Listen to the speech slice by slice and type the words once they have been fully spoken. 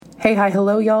Hey, hi,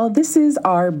 hello, y'all. This is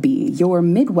RB, your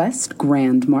Midwest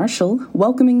Grand Marshal,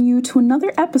 welcoming you to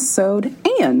another episode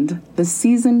and the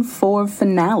Season 4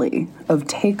 finale of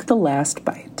Take the Last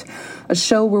Bite, a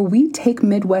show where we take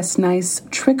Midwest nice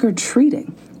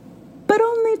trick-or-treating, but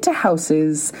only to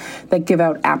houses that give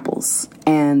out apples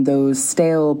and those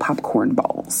stale popcorn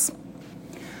balls.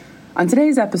 On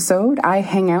today's episode, I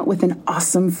hang out with an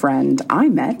awesome friend I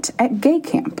met at Gay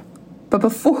Camp. But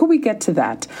before we get to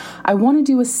that, I want to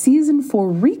do a Season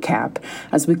 4 recap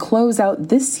as we close out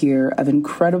this year of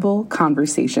incredible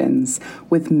conversations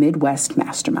with Midwest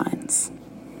masterminds.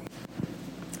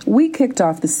 We kicked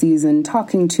off the season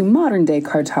talking to modern-day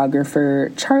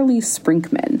cartographer Charlie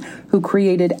Sprinkman, who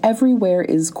created Everywhere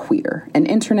is Queer, an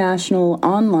international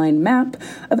online map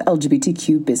of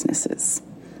LGBTQ businesses.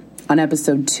 On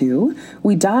episode 2,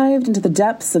 we dived into the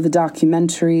depths of the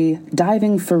documentary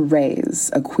Diving for Rays,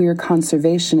 a queer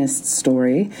conservationist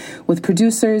story, with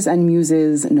producers and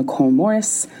muses Nicole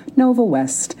Morris, Nova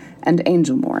West, and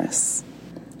Angel Morris.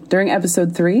 During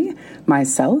episode 3,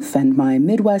 myself and my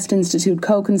Midwest Institute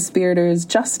co-conspirators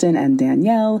Justin and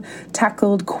Danielle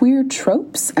tackled queer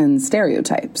tropes and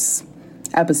stereotypes.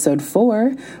 Episode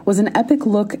 4 was an epic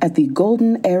look at the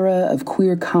golden era of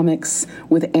queer comics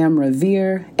with Amra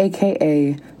Veer,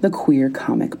 aka the Queer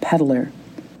Comic Peddler.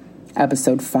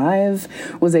 Episode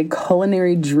 5 was a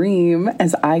culinary dream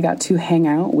as I got to hang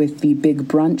out with the Big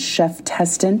Brunch chef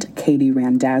testant Katie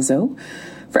Randazzo.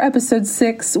 For episode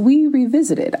 6, we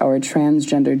revisited our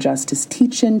transgender justice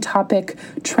teach-in topic,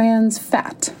 Trans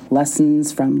Fat,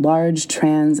 Lessons from Large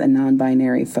Trans and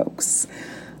Non-Binary Folks.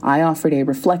 I offered a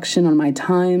reflection on my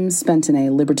time spent in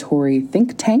a liberatory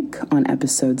think tank on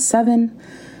episode 7.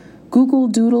 Google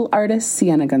Doodle artist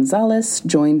Sienna Gonzalez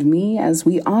joined me as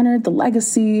we honored the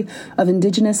legacy of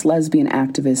Indigenous lesbian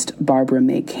activist Barbara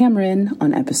Mae Cameron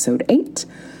on episode 8.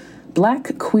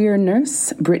 Black queer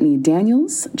nurse Brittany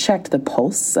Daniels checked the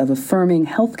pulse of affirming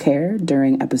healthcare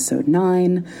during episode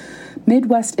 9.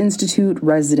 Midwest Institute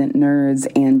resident nerds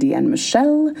Andy and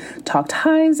Michelle talked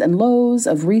highs and lows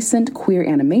of recent queer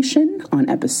animation on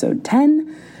episode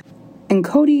 10. And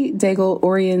Cody Daigle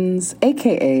Oriens,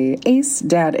 aka Ace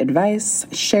Dad Advice,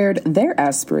 shared their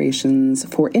aspirations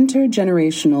for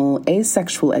intergenerational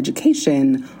asexual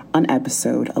education on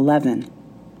episode 11.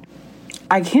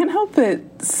 I can't help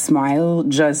but smile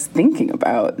just thinking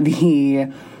about the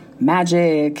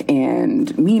magic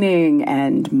and meaning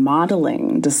and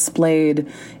modeling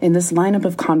displayed in this lineup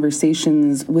of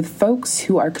conversations with folks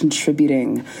who are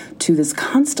contributing to this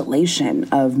constellation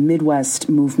of Midwest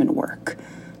movement work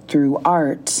through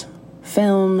art,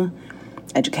 film,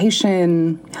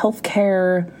 education,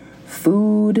 healthcare,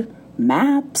 food,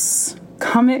 maps,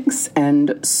 comics,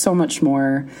 and so much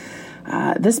more.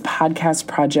 This podcast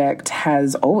project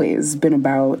has always been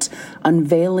about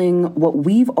unveiling what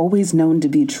we've always known to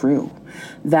be true,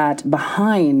 that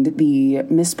behind the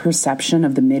misperception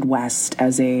of the Midwest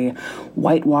as a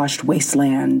whitewashed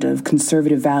wasteland of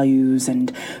conservative values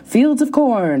and fields of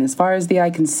corn as far as the eye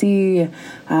can see,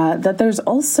 that there's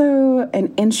also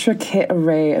an intricate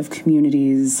array of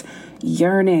communities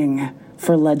yearning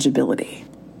for legibility,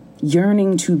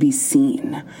 yearning to be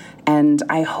seen. And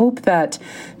I hope that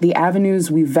the avenues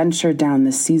we venture down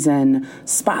this season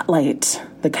spotlight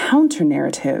the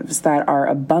counter-narratives that are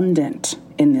abundant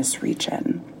in this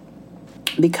region.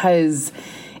 Because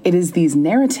it is these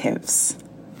narratives,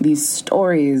 these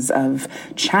stories of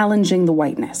challenging the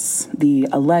whiteness, the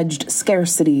alleged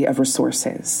scarcity of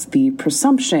resources, the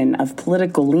presumption of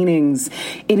political leanings,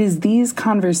 it is these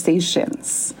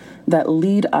conversations that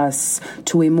lead us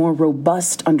to a more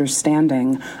robust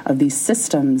understanding of these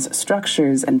systems,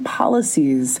 structures, and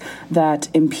policies that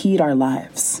impede our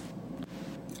lives.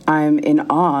 I'm in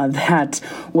awe that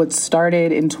what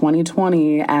started in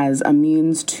 2020 as a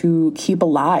means to keep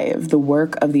alive the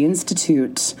work of the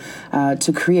Institute,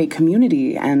 to create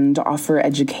community and offer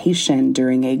education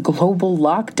during a global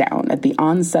lockdown at the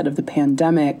onset of the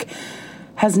pandemic,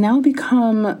 has now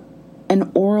become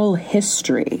an oral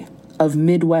history of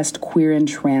Midwest queer and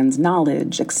trans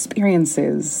knowledge,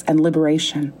 experiences, and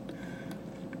liberation.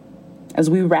 As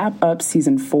we wrap up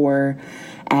season 4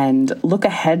 and look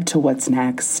ahead to what's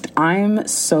next, I'm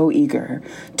so eager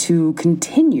to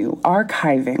continue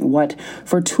archiving what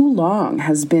for too long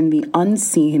has been the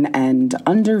unseen and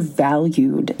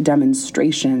undervalued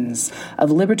demonstrations of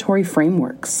liberatory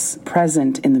frameworks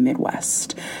present in the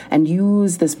Midwest, and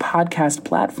use this podcast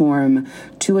platform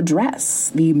to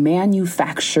address the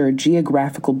manufactured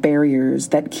geographical barriers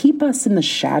that keep us in the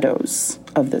shadows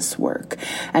of this work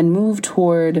and move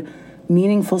toward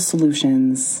meaningful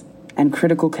solutions and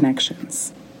critical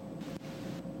connections.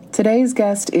 Today's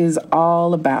guest is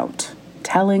all about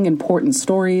telling important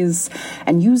stories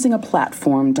and using a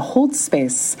platform to hold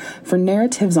space for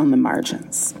narratives on the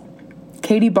margins.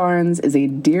 Katie Barnes is a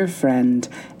dear friend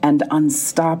and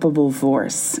unstoppable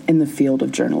force in the field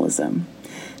of journalism.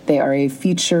 They are a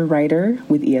feature writer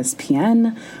with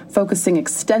ESPN, focusing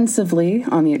extensively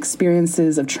on the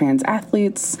experiences of trans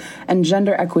athletes and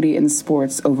gender equity in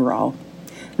sports overall.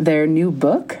 Their new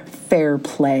book, Fair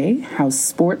Play: How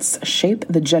Sports Shape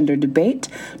the Gender Debate,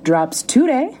 drops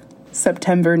today,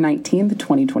 September 19th,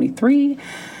 2023.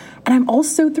 And I'm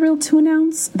also thrilled to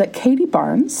announce that Katie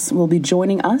Barnes will be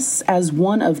joining us as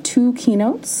one of two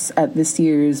keynotes at this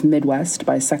year's Midwest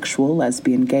Bisexual,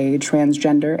 Lesbian, Gay,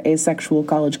 Transgender, Asexual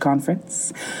College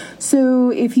Conference. So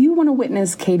if you want to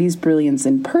witness Katie's brilliance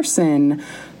in person,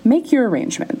 make your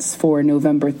arrangements for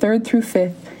November 3rd through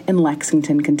 5th in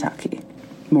Lexington, Kentucky.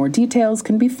 More details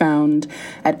can be found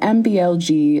at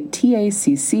mblgtacc.org.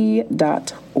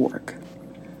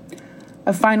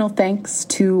 A final thanks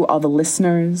to all the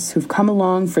listeners who've come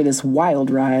along for this wild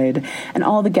ride and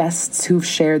all the guests who've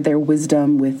shared their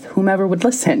wisdom with whomever would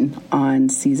listen on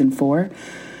Season 4.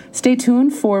 Stay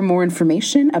tuned for more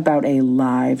information about a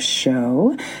live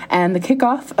show and the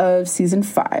kickoff of Season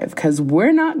 5, because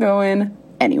we're not going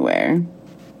anywhere.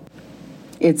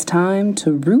 It's time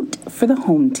to root for the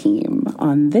home team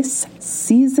on this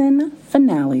season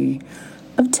finale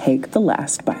of Take the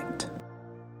Last Bite.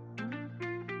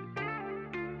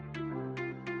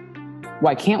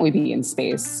 Why can't we be in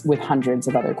space with hundreds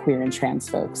of other queer and trans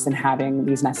folks and having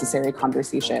these necessary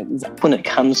conversations? When it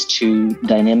comes to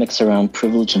dynamics around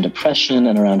privilege and oppression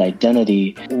and around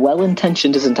identity,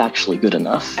 well-intentioned isn't actually good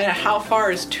enough. And how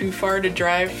far is too far to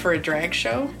drive for a drag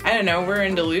show? I don't know. We're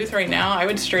in Duluth right now. I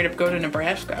would straight up go to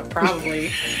Nebraska,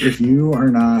 probably. If you are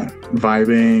not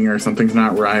vibing or something's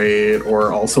not right,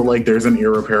 or also like there's an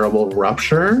irreparable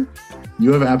rupture,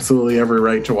 you have absolutely every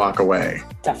right to walk away.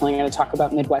 Definitely going to talk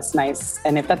about Midwest Nice,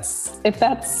 and if that's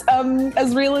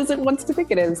as real as it wants to think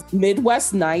it is.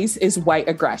 Midwest Nice is white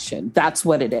aggression. That's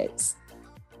what it is.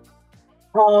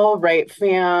 All right,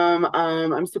 fam.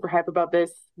 I'm super hype about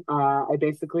this. I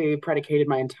basically predicated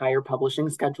my entire publishing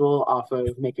schedule off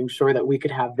of making sure that we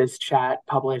could have this chat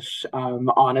published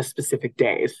on a specific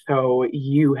day. So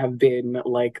you have been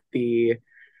like the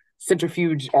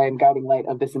centrifuge and guiding light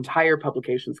of this entire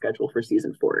publication schedule for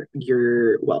Season 4.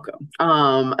 You're welcome.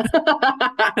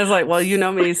 I was like, well, you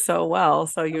know me so well,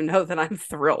 so you know that I'm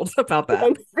thrilled about that.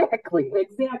 Exactly.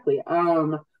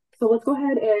 So let's go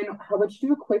ahead and let's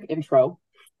do a quick intro.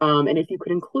 And if you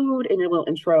could include in your little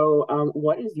intro,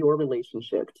 what is your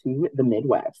relationship to the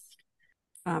Midwest?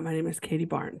 My name is Katie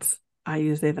Barnes. I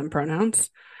use they, them pronouns.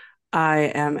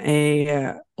 I am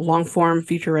a long-form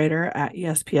feature writer at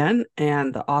ESPN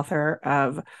and the author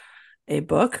of a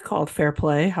book called Fair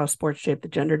Play: How Sports Shape the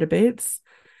Gender Debates.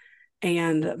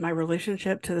 And my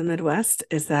relationship to the Midwest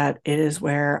is that it is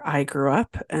where I grew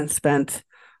up and spent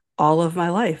all of my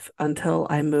life until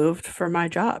I moved for my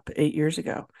job 8 years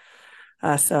ago.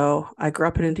 So I grew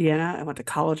up in Indiana. I went to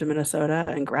college in Minnesota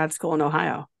and grad school in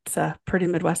Ohio. It's pretty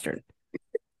Midwestern.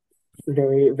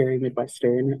 Very, very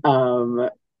Midwestern.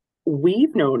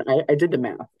 We've known, I did the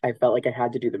math. I felt like I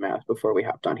had to do the math before we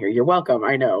hopped on here. You're welcome.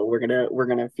 I know we're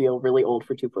gonna feel really old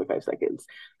for 2.5 seconds.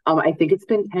 I think it's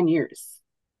been 10 years.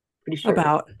 Pretty sure.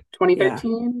 About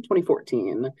 2013,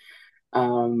 2014.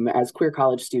 As queer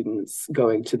college students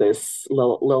going to this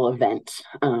little event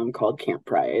called Camp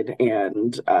Pride,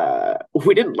 and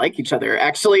we didn't like each other,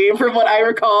 actually. From what I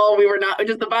recall, we were not,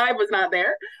 just the vibe was not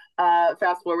there.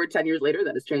 Fast forward 10 years later,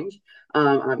 that has changed,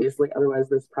 obviously, otherwise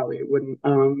this probably wouldn't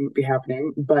be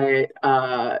happening. But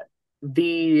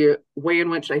the way in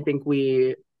which I think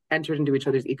we entered into each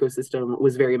other's ecosystem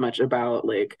was very much about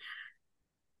like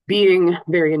being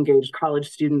very engaged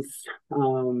college students,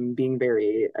 being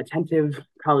very attentive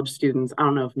college students. I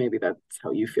don't know if maybe that's how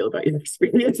you feel about your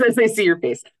experience as I see your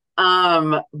face.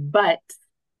 But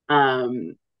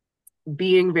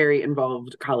being very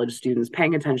involved college students,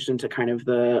 paying attention to kind of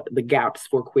the gaps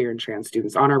for queer and trans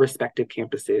students on our respective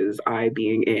campuses. I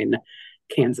being in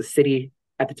Kansas City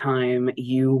at the time,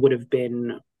 you would have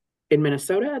been in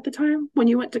Minnesota at the time when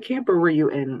you went to camp, or were you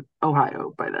in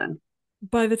Ohio by then?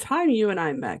 By the time you and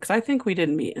I met, because I think we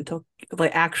didn't meet until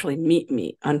actually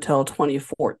meet until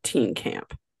 2014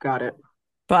 camp. Got it.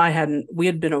 But we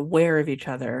had been aware of each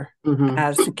other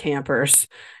as campers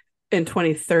in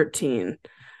 2013.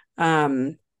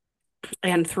 And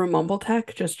through Mumble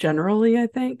Tech, just generally, I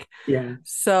think. Yeah.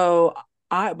 So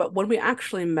but when we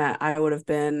actually met, I would have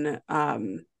been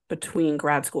between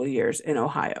grad school years in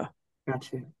Ohio.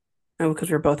 Gotcha. And because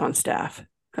we were both on staff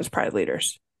as Pride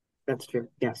leaders. That's true.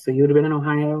 Yeah. So you would have been in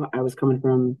Ohio. I was coming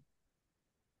from,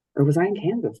 or was I in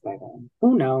Kansas by then?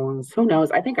 Who knows? Who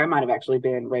knows? I think I might have actually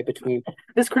been right between.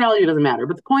 This chronology doesn't matter.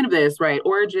 But the point of this, right?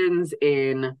 Origins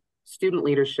in student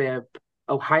leadership,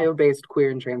 Ohio-based queer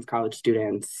and trans college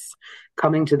students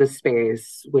coming to the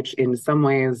space, which in some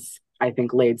ways I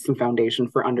think laid some foundation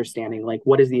for understanding like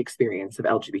what is the experience of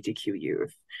LGBTQ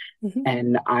youth. Mhm.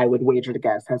 And I would wager to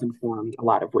guess has informed a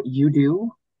lot of what you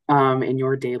do in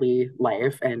your daily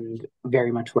life, and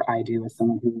very much what I do as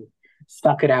someone who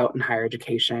stuck it out in higher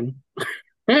education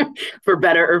for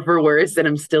better or for worse, and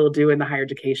I'm still doing the higher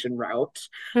education route.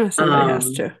 Yeah, somebody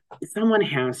has to. Someone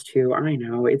has to. I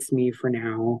know it's me for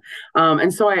now.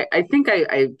 And so I think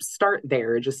I start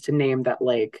there just to name that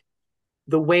like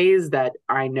the ways that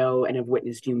I know and have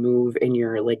witnessed you move in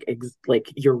your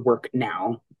like your work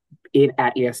now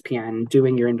at ESPN,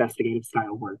 doing your investigative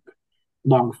style work,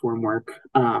 long form work.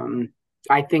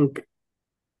 I think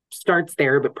starts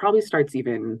there, but probably starts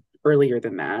even earlier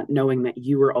than that, knowing that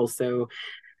you were also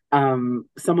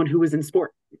someone who was in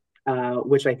sport,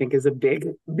 which I think is a big,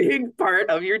 big part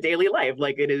of your daily life.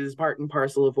 Like it is part and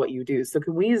parcel of what you do. So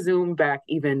can we zoom back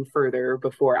even further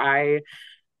before I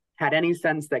had any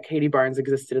sense that Katie Barnes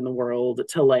existed in the world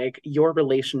to like your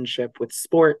relationship with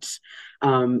sports,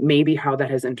 maybe how that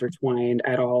has intertwined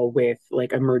at all with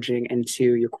like emerging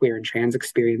into your queer and trans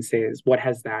experiences? What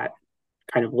has that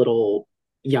kind of little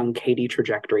young Katie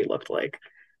trajectory looked like?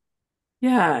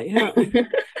 Yeah,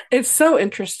 it's so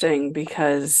interesting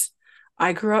because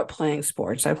I grew up playing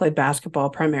sports. I played basketball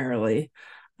primarily.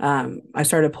 I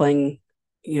started playing,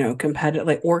 competitive,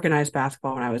 like organized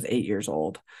basketball when I was 8 years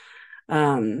old.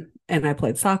 And I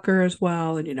played soccer as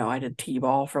well. And, I did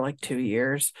t-ball for like 2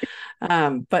 years.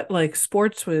 But like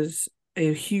sports was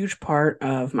a huge part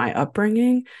of my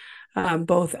upbringing,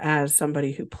 both as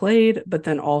somebody who played, but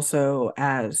then also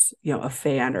as, a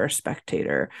fan or a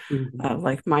spectator. Mhm.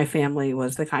 Like my family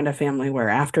was the kind of family where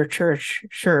after church,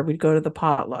 sure, we'd go to the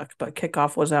potluck, but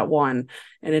kickoff was at 1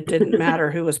 and it didn't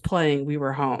matter who was playing, we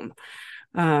were home.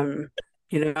 And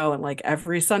like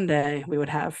every Sunday we would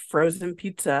have frozen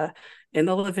pizza in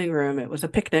the living room. It was a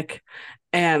picnic.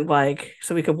 And like,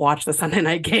 so we could watch the Sunday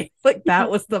night game. Like that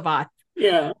was the vibe.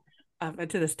 Yeah. And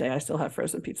to this day, I still have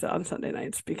frozen pizza on Sunday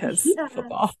nights because Yeah.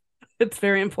 football, it's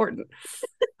very important.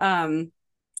 And,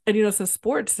 so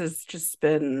sports has just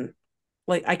been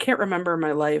like, I can't remember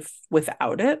my life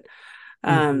without it.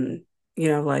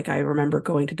 Like I remember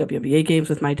going to WNBA games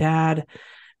with my dad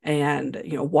and,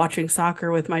 watching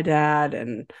soccer with my dad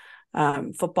and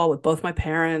football with both my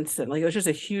parents. And like, it was just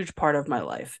a huge part of my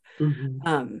life.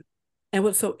 Mm-hmm. And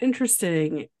what's so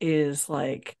interesting is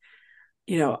like,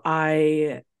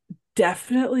 I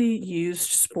definitely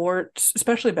used sports,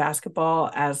 especially basketball,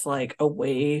 as like a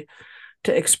way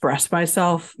to express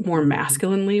myself more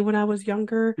masculinely when I was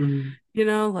younger.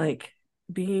 Like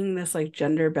being this like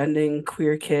gender bending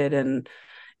queer kid in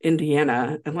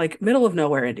Indiana and like middle of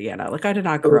nowhere Indiana. Like I did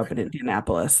not grow up in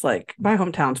Indianapolis. Like my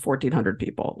hometown's 1,400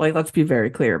 people. Like let's be very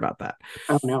clear about that.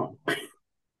 Oh no.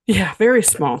 Yeah, very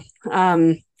small.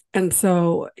 And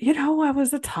so, I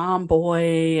was a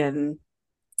tomboy and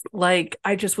like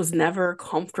I just was never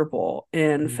comfortable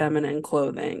in feminine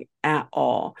clothing at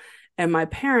all. And my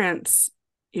parents,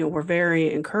 were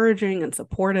very encouraging and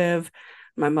supportive.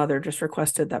 My mother just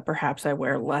requested that perhaps I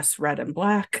wear less red and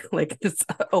black, like just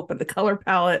open the color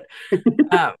palette.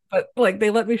 But like they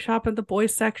let me shop in the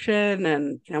boys section.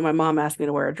 And, my mom asked me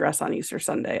to wear a dress on Easter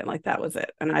Sunday. And like that was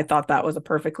it. And I thought that was a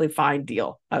perfectly fine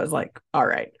deal. I was like, all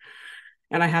right.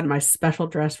 And I had my special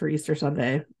dress for Easter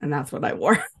Sunday, and that's what I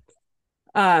wore.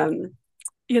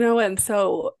 And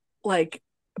so like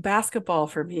basketball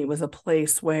for me was a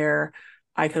place where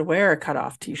I could wear a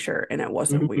cutoff t-shirt and it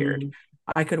wasn't weird.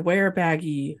 I could wear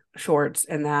baggy shorts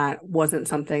and that wasn't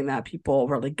something that people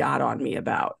really got on me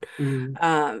about.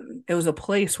 It was a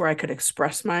place where I could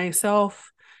express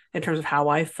myself in terms of how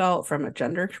I felt from a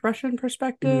gender expression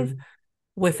perspective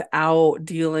without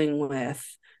dealing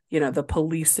with, the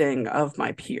policing of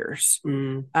my peers.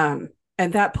 And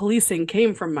that policing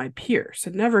came from my peers.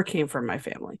 It never came from my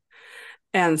family.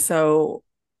 And so,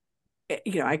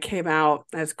 I came out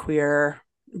as queer,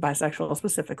 bisexual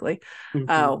specifically,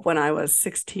 when I was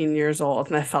 16 years old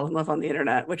and I fell in love on the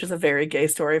internet, which is a very gay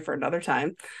story for another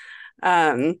time.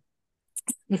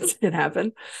 It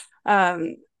happened.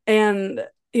 And,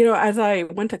 as I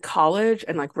went to college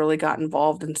and like really got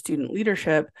involved in student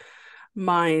leadership,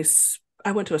 I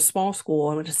went to a small school.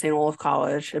 I went to St. Olaf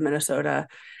College in Minnesota,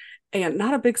 and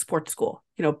not a big sports school,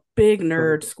 big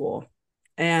nerd school.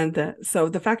 And so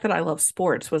the fact that I love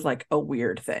sports was like a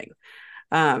weird thing.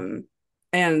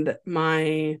 And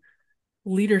my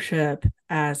leadership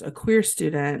as a queer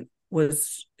student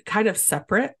was kind of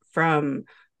separate from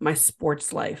my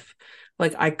sports life.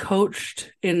 Like I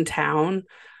coached in town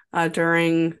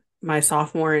during my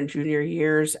sophomore and junior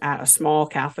years at a small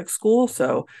Catholic school.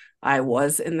 So I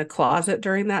was in the closet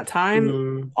during that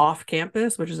time off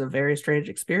campus, which is a very strange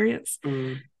experience.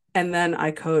 And then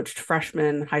I coached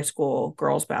freshman high school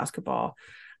girls basketball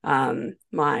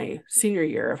my senior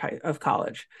year of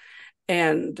college.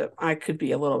 And I could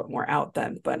be a little bit more out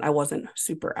then, but I wasn't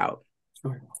super out.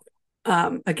 Sure.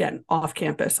 Again, off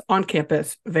campus, on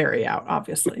campus, very out,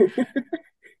 obviously.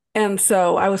 And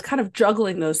so I was kind of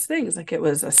juggling those things. Like it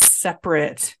was a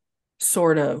separate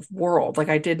sort of world. Like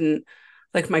I didn't,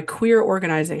 like my queer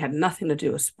organizing had nothing to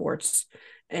do with sports.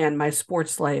 And my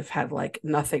sports life had like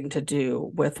nothing to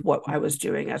do with what I was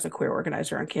doing as a queer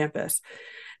organizer on campus.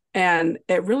 And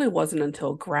it really wasn't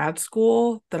until grad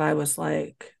school that I was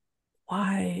like,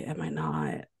 why am I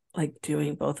not like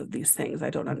doing both of these things? I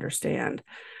don't understand.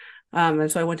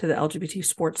 And so I went to the LGBT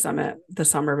Sports Summit the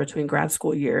summer between grad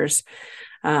school years,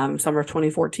 summer of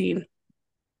 2014.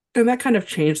 And that kind of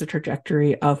changed the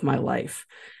trajectory of my life.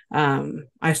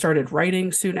 I started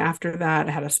writing soon after that.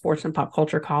 I had a sports and pop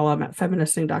culture column at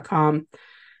feministing.com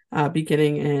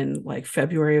beginning in like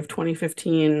February of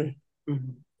 2015.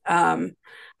 I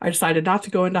decided not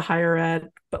to go into higher ed,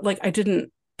 but like I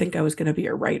didn't think I was going to be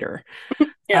a writer.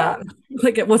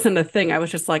 Like it wasn't a thing. I was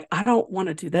just like, I don't want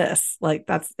to do this. Like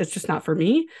it's just not for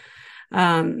me.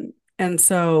 And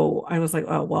so I was like,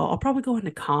 oh, well, I'll probably go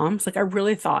into comms. Like I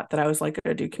really thought that I was like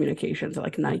going to do communications at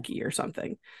like Nike or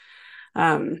something.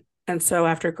 And so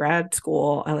after grad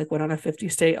school, I like went on a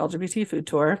 50-state LGBT food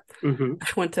tour. I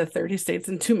went to 30 states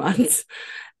in 2 months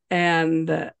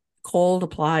and cold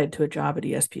applied to a job at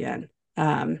ESPN.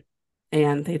 And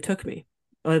they took me.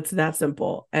 Well, it's that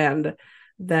simple. And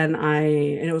then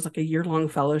it was like a year-long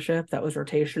fellowship that was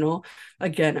rotational.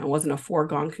 Again, it wasn't a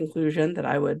foregone conclusion that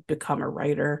I would become a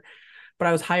writer, but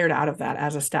I was hired out of that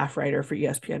as a staff writer for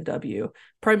ESPNW,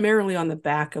 primarily on the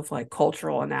back of like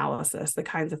cultural analysis, the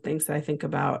kinds of things that I think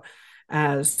about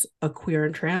as a queer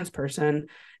and trans person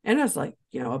and as like,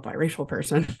 you know, a biracial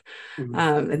person,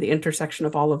 and the intersection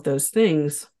of all of those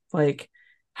things, like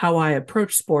how I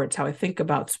approach sports, how I think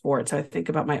about sports, how I think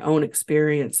about my own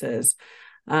experiences.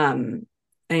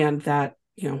 And that,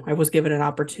 you know, I was given an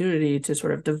opportunity to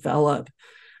sort of develop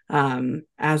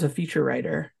as a feature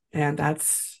writer. And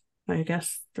that's, I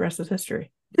guess, the rest is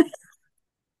history.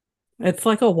 It's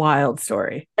like a wild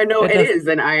story. I know it is.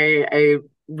 And I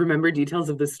remember details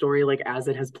of this story like as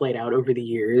it has played out over the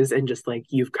years. And just like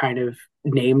you've kind of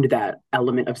named that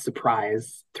element of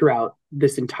surprise throughout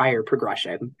this entire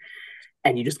progression.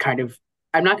 And you just kind of,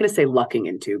 I'm not going to say lucking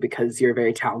into because you're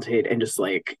very talented and just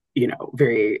like, you know,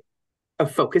 very a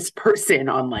focused person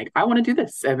on like, I want to do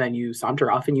this. And then you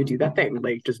saunter off and you do that thing,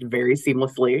 like just very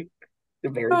seamlessly.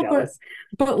 Very jealous.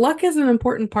 But luck is an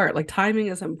important part. Like timing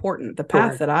is important. The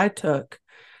path that I took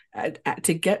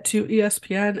to get to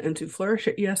ESPN and to flourish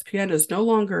at ESPN is no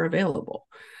longer available.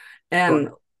 And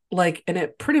and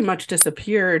it pretty much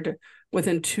disappeared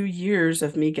within 2 years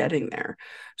of me getting there.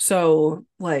 So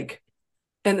like,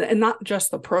 and not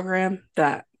just the program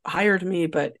that hired me,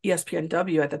 but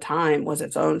ESPNW at the time was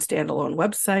its own standalone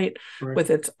website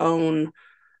with its own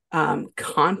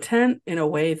content in a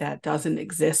way that doesn't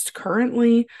exist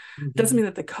currently. Doesn't mean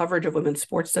that the coverage of women's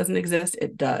sports doesn't exist.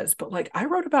 It does. But like I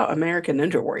wrote about American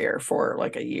Ninja Warrior for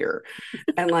like a year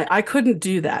and like I couldn't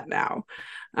do that now.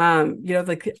 You know,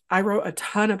 like I wrote a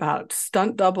ton about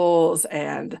stunt doubles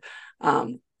and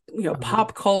you know,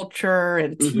 pop culture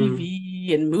and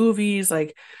TV and movies.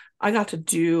 Like I got to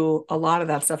do a lot of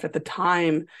that stuff at the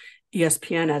time.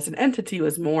 ESPN as an entity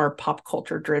was more pop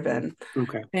culture driven.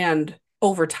 And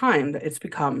over time, it's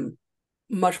become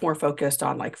much more focused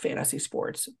on like fantasy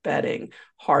sports, betting,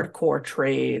 hardcore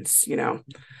trades, you know,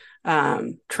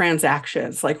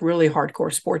 transactions, like really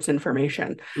hardcore sports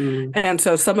information. And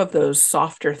so some of those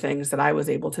softer things that I was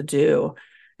able to do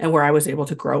and where I was able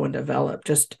to grow and develop,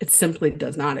 just it simply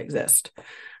does not exist.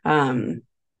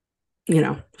 You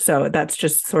know, so that's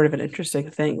just sort of an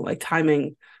interesting thing. Like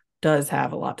timing does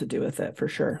have a lot to do with it for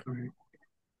sure.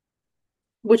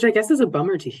 Which I guess is a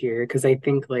bummer to hear because I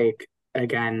think like,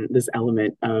 again, this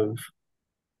element of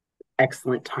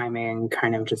excellent timing,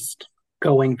 kind of just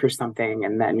going for something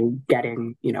and then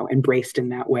getting, you know, embraced in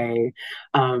that way.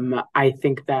 I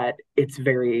think that it's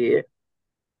very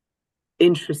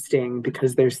interesting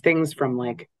because there's things from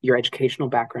like your educational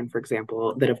background, for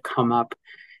example, that have come up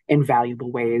in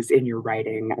valuable ways in your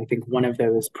writing. I think one of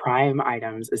those prime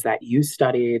items is that you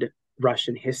studied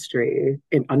Russian history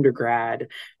in undergrad.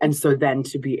 And so then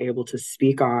to be able to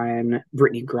speak on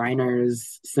Brittany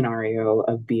Griner's scenario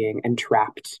of being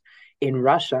entrapped in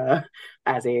Russia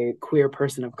as a queer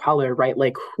person of color, right?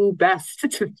 Like, who best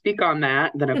to speak on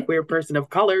that than a queer person of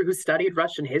color who studied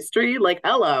Russian history? Like,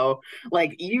 hello,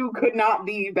 like, you could not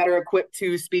be better equipped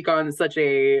to speak on such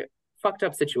a fucked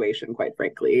up situation, quite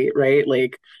frankly, right?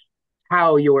 Like,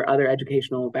 how your other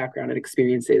educational background and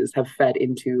experiences have fed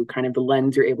into kind of the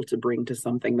lens you're able to bring to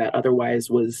something that otherwise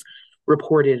was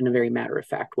reported in a very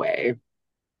matter-of-fact way.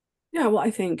 Yeah, well,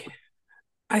 I think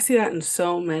I see that in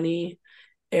so many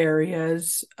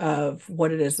areas of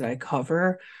what it is that I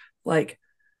cover. Like,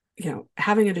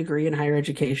 having a degree in higher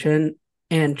education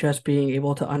and just being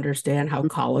able to understand how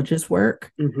colleges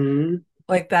work, Mm-hmm.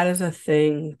 like that is a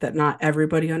thing that not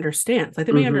everybody understands. Like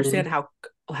they may understand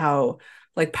how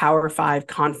like Power Five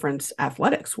conference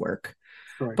athletics work,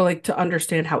 Sure. but like to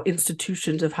understand how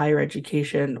institutions of higher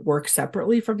education work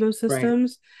separately from those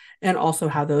systems, and also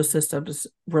how those systems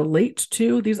relate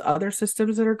to these other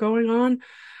systems that are going on.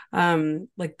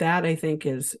 Like that I think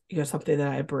is something that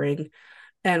I bring,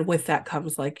 and with that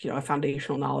comes like a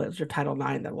foundational knowledge of Title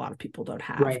IX that a lot of people don't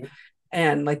have,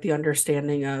 and like the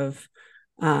understanding of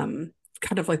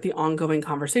kind of like the ongoing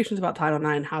conversations about Title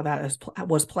IX, how that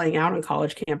was playing out on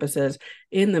college campuses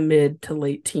in the mid to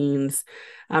late teens,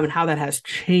 and how that has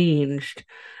changed.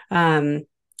 And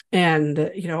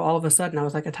all of a sudden I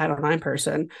was like a Title IX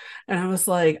person, and I was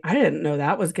like, I didn't know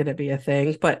that was going to be a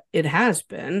thing, but it has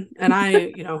been. And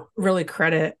I really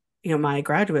credit my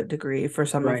graduate degree for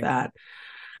some of that.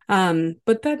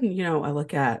 But then I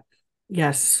look at,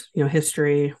 yes,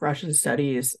 history, Russian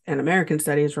studies, and American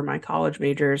studies were my college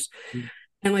majors.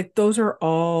 And like those are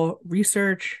all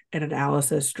research and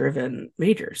analysis driven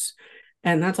majors.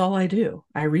 And that's all I do.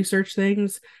 I research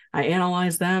things, I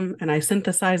analyze them, and I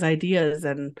synthesize ideas,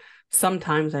 and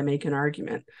sometimes I make an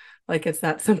argument. Like it's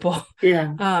that simple.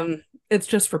 Yeah. It's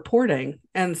just reporting.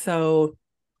 And so,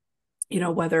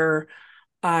 whether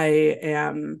I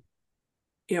am,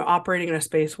 operating in a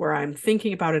space where I'm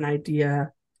thinking about an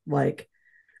idea, like,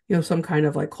 some kind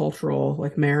of like cultural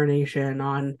like marination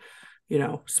on,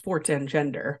 sports and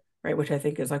gender, right? Which I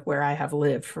think is like where I have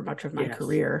lived for much of my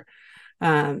career.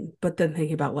 But then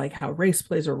thinking about like how race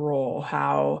plays a role,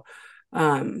 how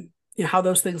how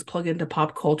those things plug into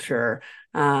pop culture,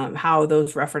 how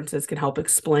those references can help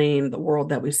explain the world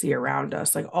that we see around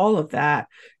us. Like all of that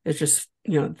is just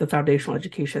the foundational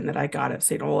education that I got at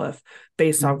St. Olaf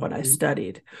based on what I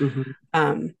studied.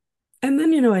 And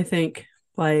then I think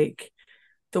like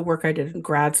the work I did in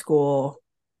grad school,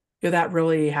 that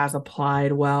really has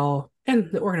applied well,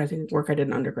 and the organizing work I did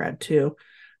in undergrad too,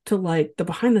 to like the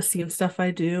behind the scenes stuff I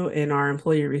do in our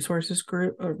employee resource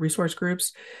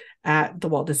groups at the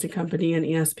Walt Disney Company and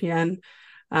ESPN.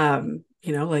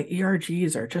 Like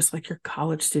ERGs are just like your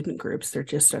college student groups. They're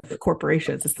just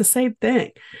corporations. It's the same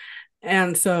thing.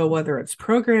 And so whether it's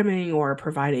programming or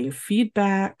providing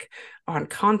feedback on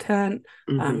content,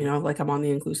 like I'm on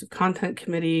the inclusive content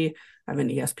committee, I'm an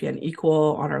ESPN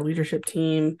Equal on our leadership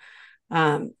team,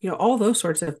 all those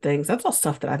sorts of things. That's all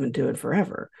stuff that I've been doing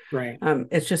forever.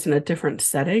 It's just in a different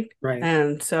setting.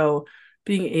 And so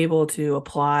being able to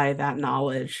apply that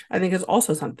knowledge, I think, is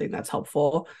also something that's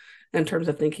helpful in terms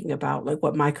of thinking about like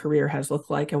what my career has looked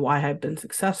like and why I've been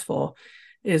successful,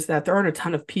 is that there aren't a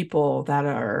ton of people that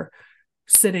are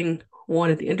sitting,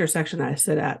 one, at the intersection that I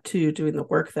sit at, two, doing the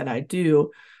work that I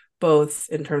do, both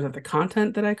in terms of the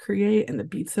content that I create and the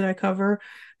beats that I cover,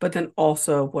 but then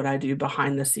also what I do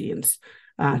behind the scenes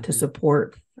to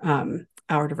support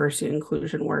our diversity and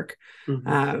inclusion work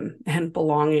and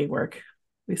belonging work.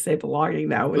 We say belonging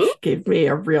now, which gave me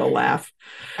a real laugh.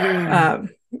 I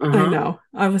know.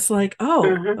 I was like,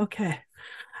 okay.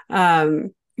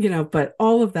 But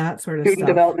all of that sort of Student stuff.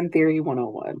 Development Theory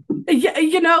 101. Yeah,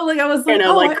 like I was like, in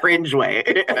a like cringe way.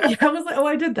 I was like,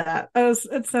 I did that.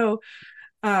 And so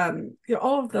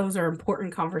all of those are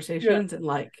important conversations, and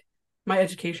like my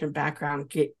education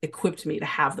background equipped me to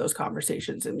have those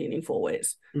conversations in meaningful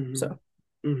ways. So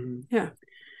yeah.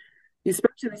 You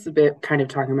spoke to this a bit, kind of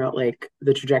talking about like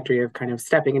the trajectory of kind of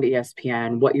stepping into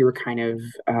ESPN, what you were kind of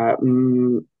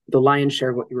the lion's share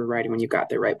of what you were writing when you got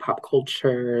there, right? Pop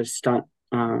culture, stunt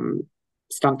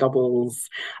doubles.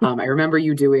 I remember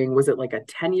you doing, was it like a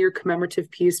 10-year commemorative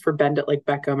piece for Bend It Like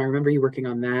Beckham? I remember you working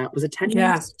on that. Was it 10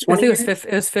 years? 20 I think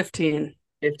it was 15.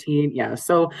 15, yeah.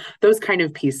 So those kind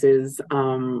of pieces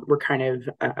were kind of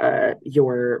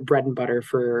your bread and butter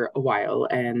for a while.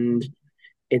 And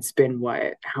it's been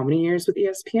what, how many years with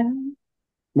ESPN?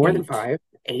 More than 5?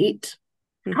 8?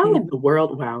 How in the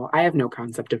world? Wow, I have no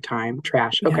concept of time.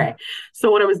 Trash. Yeah. Okay.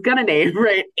 So what I was gonna name,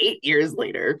 right, 8 years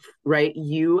later, right,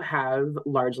 you have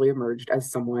largely emerged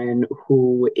as someone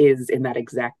who is in that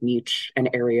exact niche and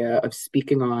area of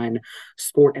speaking on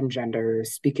sport and gender,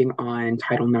 speaking on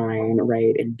Title IX,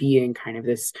 right, and being kind of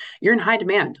this, you're in high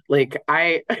demand. Like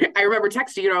I remember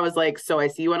texting you and I was like, so I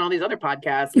see you on all these other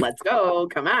podcasts. Let's go.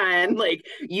 Come on. Like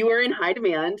you are in high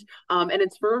demand. And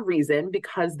it's for a reason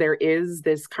because there is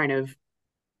this kind of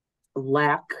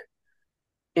lack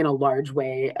in a large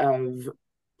way of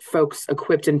folks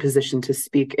equipped and positioned to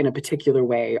speak in a particular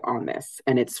way on this.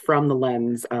 And it's from the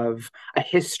lens of a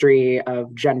history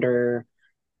of gender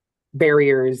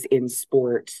barriers in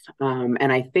sport.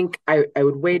 And I think I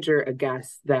would wager a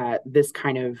guess that this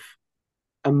kind of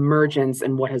emergence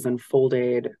and what has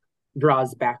unfolded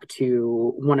draws back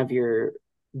to one of your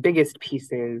biggest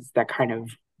pieces that kind of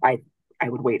I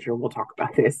would wager we'll talk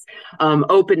about this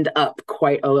opened up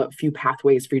quite a few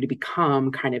pathways for you to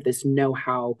become kind of this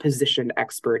know-how positioned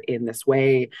expert in this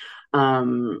way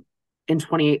in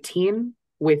 2018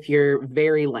 with your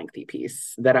very lengthy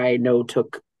piece that I know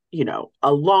took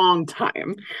a long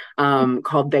time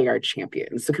called They Are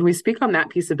Champions. So can we speak on that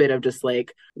piece a bit of just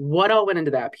like what all went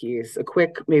into that piece, a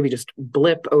quick maybe just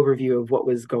blip overview of what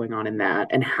was going on in that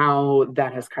and how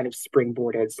that has kind of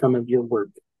springboarded some of your work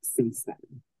since then?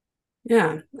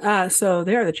 Yeah. So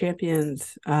They Are the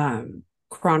Champions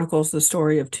chronicles the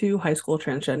story of two high school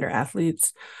transgender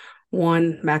athletes.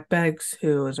 One, Mac Beggs,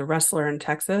 who is a wrestler in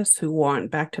Texas who won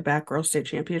back-to-back girls state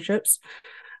championships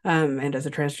and as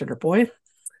a transgender boy.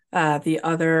 The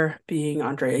other being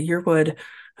Andrea Yearwood,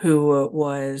 who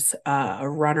was a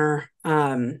runner.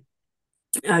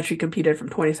 She competed from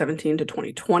 2017 to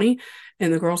 2020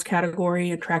 in the girls category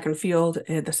in track and field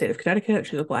in the state of Connecticut.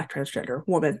 She's a Black transgender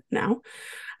woman now.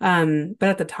 But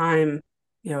at the time,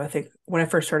 I think when I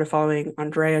first started following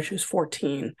Andrea, she was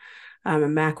 14.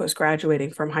 And Mac was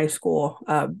graduating from high school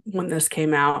when this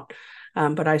came out.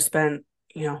 But I spent,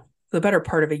 the better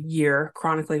part of a year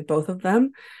chronicling both of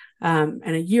them. And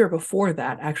a year before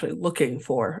that, actually looking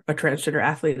for a transgender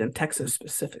athlete in Texas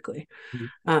specifically.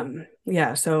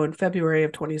 Mm-hmm. So in February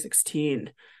of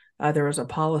 2016, there was a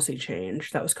policy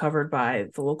change that was covered by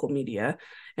the local media,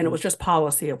 and it was just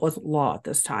policy. It wasn't law at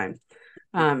this time,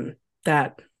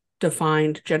 that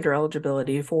defined gender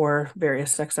eligibility for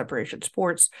various sex separation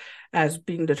sports as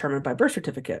being determined by birth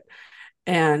certificate.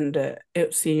 And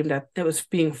it seemed that it was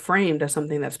being framed as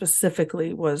something that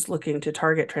specifically was looking to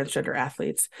target transgender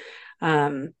athletes.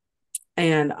 And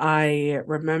I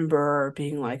remember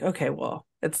being like, okay, well,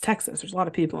 it's Texas. There's a lot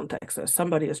of people in Texas.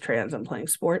 Somebody is trans and playing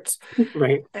sports.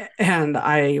 Right. And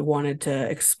I wanted to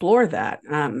explore that.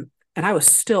 And I was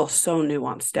still so new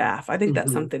on staff. I think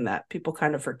that's something that people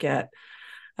kind of forget.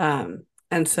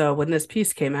 And so when this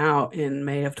piece came out in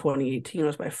May of 2018, it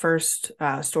was my first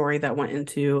story that went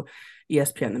into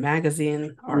ESPN, the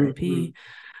magazine, RIP.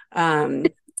 And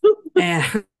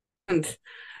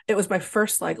it was my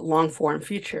first long form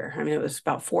feature. I mean, it was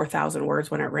about 4,000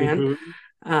 words when it ran.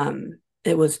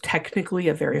 It was technically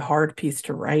a very hard piece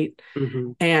to write.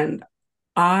 And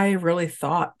I really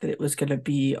thought that it was going to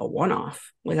be a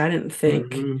one-off. I didn't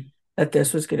think that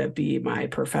this was going to be my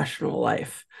professional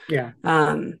life. Yeah.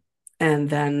 And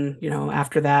then,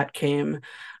 after that came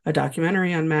a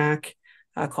documentary on Mac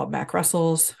called Mac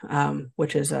Wrestles,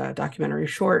 which is a documentary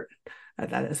short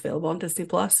that is available on Disney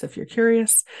Plus if you're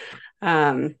curious.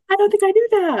 I don't think I knew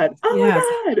that. Oh my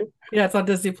God. Yeah, it's on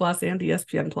Disney Plus and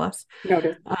ESPN Plus.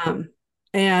 Noted.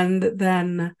 And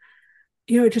then,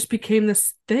 it just became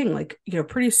this thing,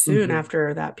 pretty soon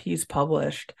after that piece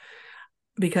published,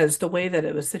 because the way that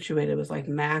it was situated was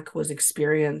Mac was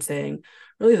experiencing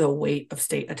really the weight of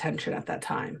state attention at that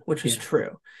time, which is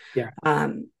true. Yeah.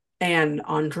 And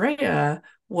Andrea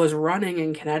was running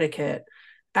in Connecticut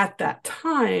at that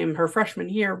time, her freshman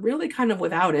year, really kind of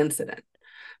without incident.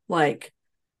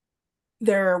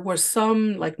 There was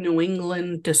some New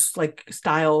England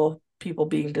style people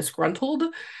being disgruntled,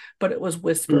 but it was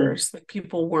whispers.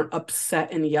 People weren't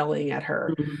upset and yelling at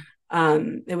her.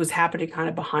 It was happening kind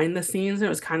of behind the scenes. And it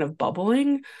was kind of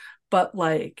bubbling, but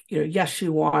yes, she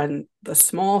won the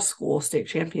small school state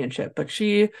championship, but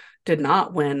she did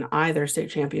not win either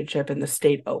state championship in the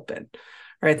state open.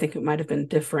 Or I think it might've been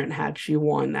different had she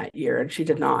won that year, and she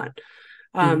did not.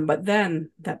 But then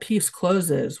that piece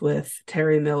closes with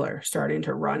Terry Miller starting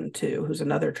to run too, who's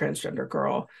another transgender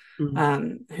girl,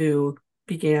 who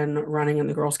began running in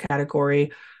the girls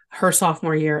category her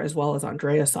sophomore year, as well as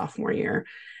Andrea's sophomore year.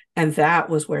 And that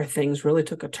was where things really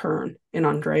took a turn in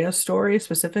Andrea's story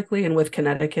specifically, and with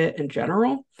Connecticut in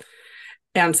general.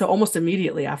 And so almost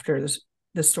immediately after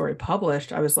this story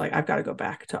published, I was like, I've got to go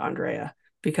back to Andrea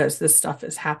because this stuff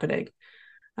is happening.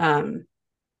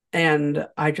 And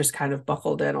I just kind of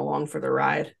buckled in along for the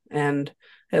ride, and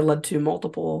it led to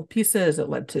multiple pieces. It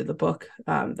led to the book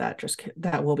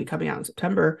that will be coming out in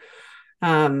September,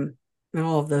 and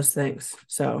all of those things.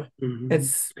 So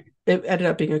it ended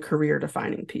up being a career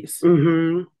defining piece.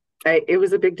 It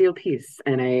was a big deal piece,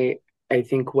 and I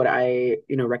think what I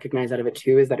recognize out of it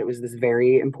too is that it was this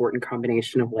very important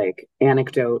combination of like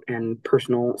anecdote and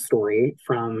personal story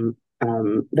from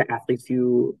the athletes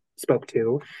you spoke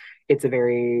to. It's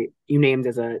you named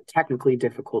as a technically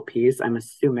difficult piece. I'm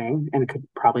assuming, and could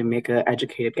probably make an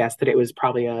educated guess, that it was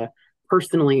probably a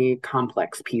personally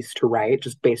complex piece to write,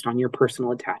 just based on your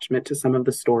personal attachment to some of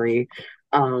the story.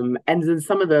 And then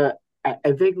some of the,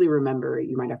 I vaguely remember,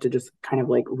 you might have to just kind of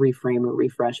like reframe or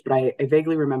refresh, but I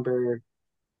vaguely remember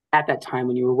at that time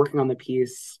when you were working on the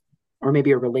piece, or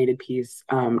maybe a related piece,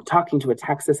 talking to a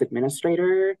Texas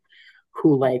administrator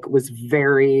who like was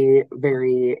very,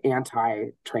 very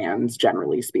anti-trans,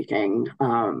 generally speaking.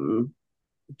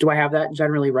 Do I have that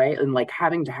generally right? And like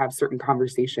having to have certain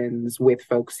conversations with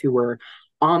folks who were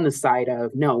on the side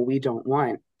of, no, we don't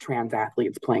want trans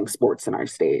athletes playing sports in our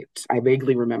state. I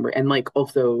vaguely remember. And like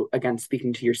also, again,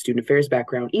 speaking to your student affairs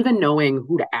background, even knowing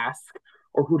who to ask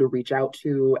or who to reach out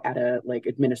to at a like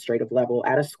administrative level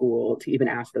at a school to even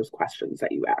ask those questions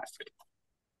that you asked.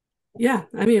 Yeah,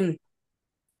 I mean,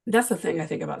 that's the thing I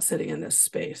think about sitting in this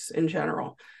space in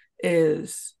general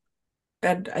is,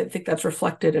 and I think that's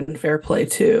reflected in Fair Play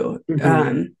too,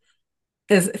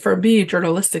 is for me,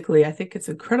 journalistically, I think it's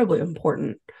incredibly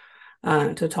important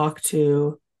to talk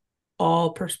to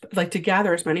all to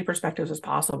gather as many perspectives as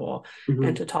possible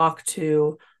and to talk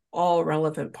to all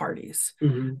relevant parties.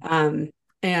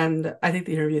 And I think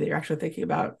the interview that you're actually thinking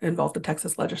about involved a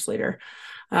Texas legislator.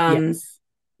 Yes.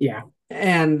 Yeah.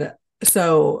 And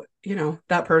so,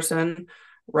 that person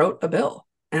wrote a bill.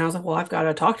 And I was like, well, I've got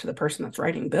to talk to the person that's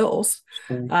writing bills.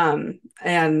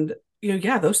 And,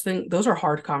 those are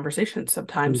hard conversations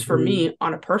sometimes for me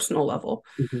on a personal level.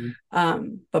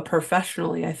 But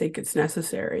professionally, I think it's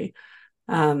necessary.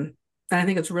 And I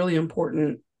think it's really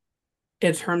important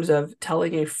in terms of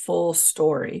telling a full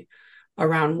story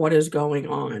around what is going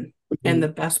on. And the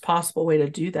best possible way to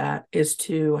do that is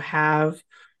to have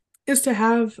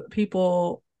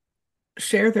people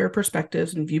share their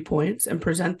perspectives and viewpoints and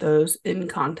present those in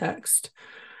context.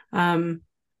 And,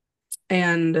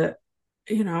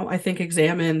 I think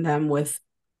examine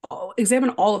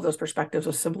all of those perspectives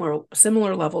with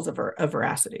similar levels of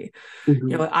veracity.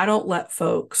 I don't let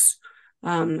folks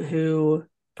who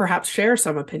perhaps share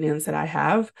some opinions that I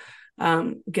have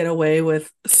get away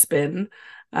with spin.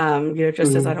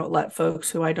 Just as I don't let folks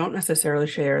who I don't necessarily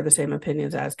share the same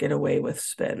opinions as get away with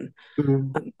spin.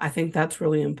 I think that's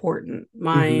really important.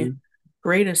 My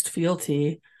greatest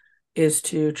fealty is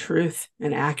to truth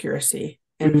and accuracy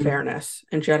and fairness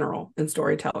in general in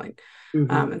storytelling.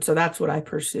 And so that's what I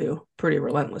pursue pretty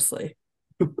relentlessly.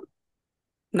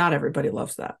 Not everybody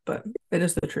loves that, but it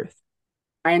is the truth.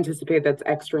 I anticipate that's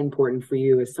extra important for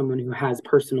you as someone who has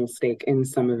personal stake in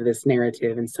some of this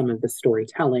narrative and some of the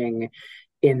storytelling,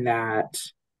 in that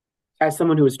as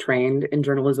someone who is trained in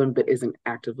journalism but isn't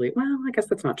actively, well, I guess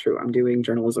that's not true. I'm doing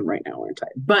journalism right now, aren't I?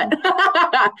 But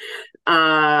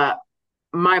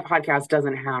my podcast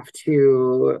doesn't have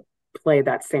to play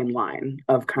that same line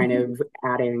of kind of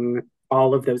adding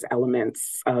all of those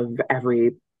elements of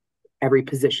every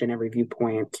position, every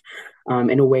viewpoint,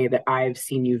 in a way that I've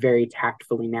seen you very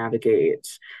tactfully navigate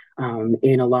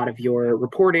in a lot of your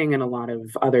reporting and a lot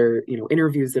of other,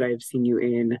 interviews that I've seen you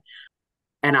in.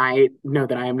 And I know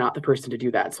that I am not the person to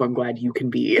do that. So I'm glad you can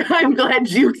be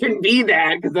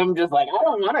that, because I'm just like, I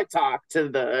don't want to talk to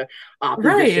the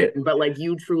opposition. Right. But like,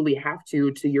 you truly have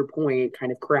to your point,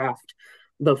 kind of craft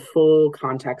the full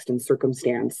context and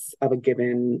circumstance of a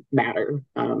given matter,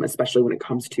 especially when it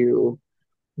comes to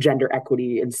gender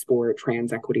equity in sport,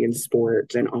 trans equity in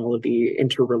sport, and all of the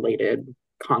interrelated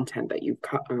content that you've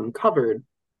covered.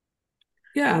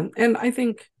 Yeah. And I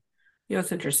think,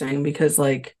 it's interesting because,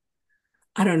 like,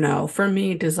 I don't know, for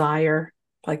me, desire,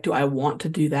 like, do I want to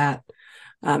do that?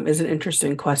 Is an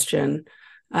interesting question.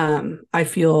 I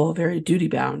feel very duty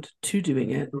bound to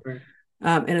doing it.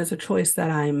 And it's a choice that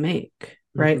I make,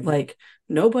 right? Like,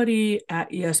 nobody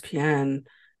at ESPN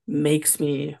makes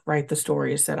me write the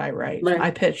stories that I write. Right.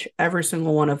 I pitch every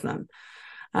single one of them.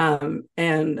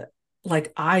 And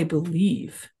like, I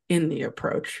believe in the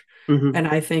approach, and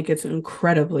I think it's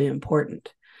incredibly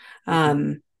important.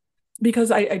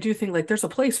 Because I do think, like, there's a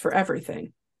place for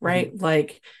everything, right?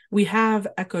 Like, we have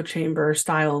echo chamber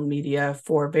style media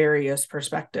for various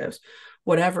perspectives.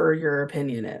 whatever your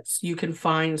opinion is. You can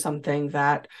find something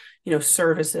that,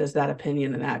 services that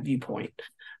opinion and that viewpoint.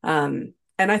 And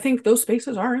I think those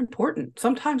spaces are important.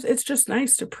 Sometimes it's just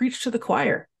nice to preach to the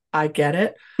choir. I get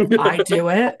it. I do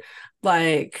it.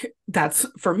 Like, that's,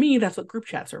 for me, that's what group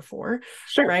chats are for.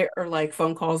 Sure. Right? Or like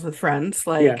phone calls with friends.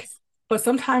 Like, Yes. But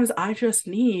sometimes I just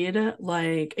need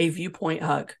like a viewpoint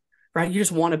hug, right? You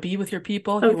just want to be with your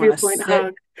people. A You want to viewpoint sit,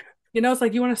 hug. it's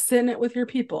like you want to sit in it with your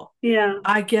people. Yeah.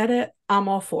 I get it. I'm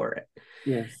all for it.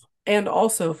 Yes. And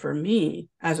also for me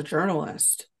as a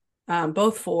journalist,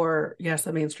 both for, yes,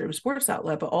 a mainstream sports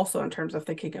outlet, but also in terms of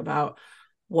thinking about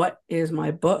what is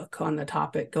my book on the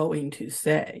topic going to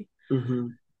say. Mm-hmm.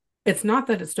 It's not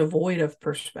that it's devoid of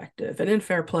perspective. And in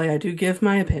Fair Play, I do give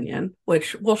my opinion,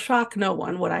 which will shock no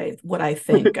one, what I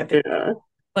think. I think Yeah.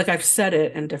 like I've said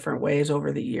it in different ways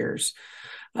over the years.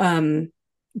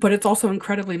 But it's also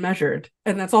incredibly measured.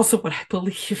 And that's also what I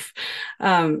believe.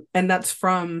 And that's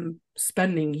from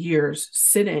spending years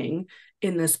sitting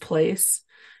in this place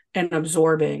and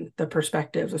absorbing the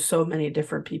perspectives of so many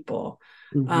different people.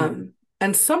 Mm-hmm.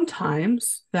 And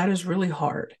sometimes that is really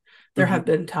hard. There Mm-hmm. have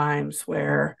been times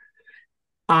where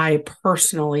I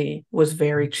personally was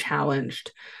very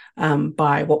challenged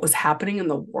by what was happening in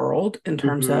the world in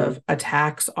terms Mm-hmm. of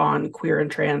attacks on queer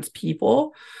and trans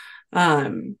people.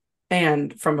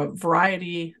 And from a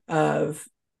variety of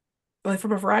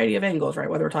angles, right?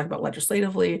 Whether we're talking about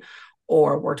legislatively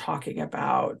or we're talking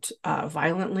about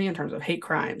violently in terms of hate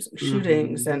crimes and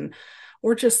shootings, Mm-hmm. and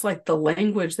or just like the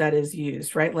language that is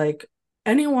used, right? Like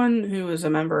anyone who is a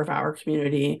member of our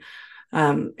community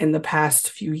in the past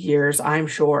few years, I'm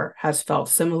sure has felt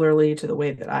similarly to the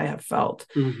way that I have felt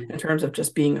Mm-hmm. in terms of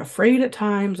just being afraid at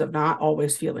times, of not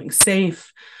always feeling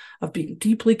safe, of being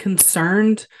deeply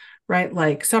concerned, right?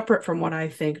 Like separate from what I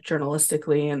think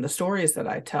journalistically and the stories that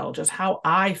I tell, just how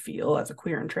I feel as a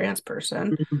queer and trans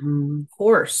person. Mm-hmm. Of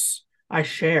course, I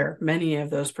share many of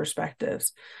those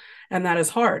perspectives. And that is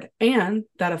hard. And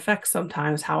that affects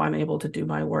sometimes how I'm able to do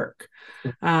my work.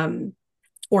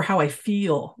 Or how I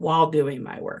feel while doing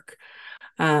my work.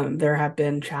 There have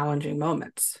been challenging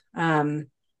moments.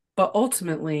 But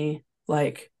ultimately,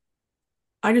 like,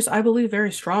 I believe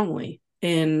very strongly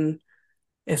in,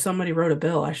 if somebody wrote a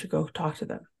bill, I should go talk to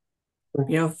them.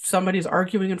 Sure. If somebody's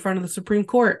arguing in front of the Supreme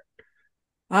Court,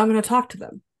 I'm going to talk to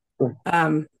them. Sure.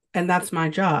 And that's my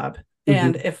job. Mm-hmm.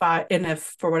 And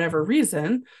if for whatever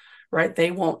reason, right,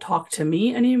 they won't talk to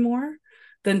me anymore,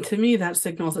 then to me that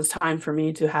signals it's time for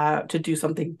me to do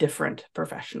something different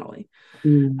professionally.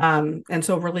 Mm-hmm. And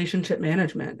so relationship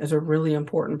management is a really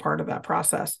important part of that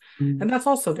process. Mm-hmm. And that's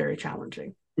also very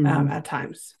challenging Mm-hmm. at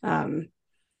times.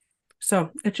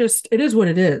 So it is what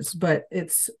it is, but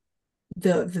it's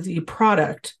the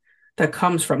product that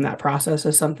comes from that process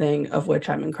is something of which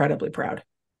I'm incredibly proud.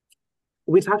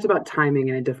 We talked about timing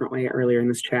in a different way earlier in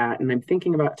this chat, and I'm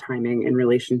thinking about timing in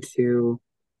relation to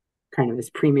kind of this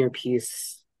premiere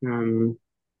piece that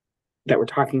we're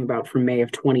talking about from May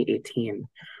of 2018,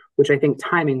 which I think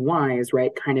timing wise,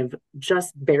 right, kind of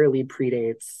just barely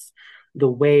predates the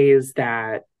ways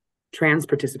that trans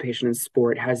participation in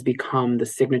sport has become the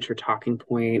signature talking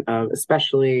point of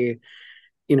especially,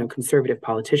 conservative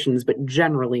politicians, but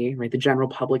generally, right, the general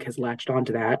public has latched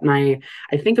onto that. And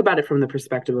I think about it from the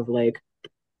perspective of like,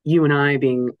 you and I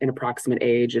being an approximate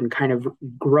age and kind of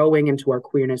growing into our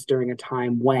queerness during a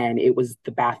time when it was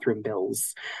the bathroom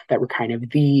bills that were kind of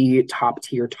the top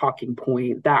tier talking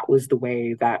point. That was the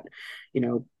way that,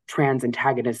 trans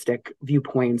antagonistic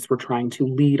viewpoints were trying to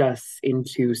lead us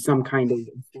into some kind of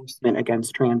enforcement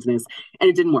against transness. And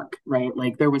it didn't work, right?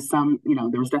 Like there was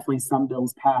definitely some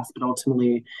bills passed, but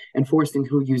ultimately enforcing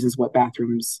who uses what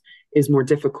bathrooms is more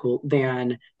difficult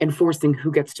than enforcing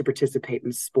who gets to participate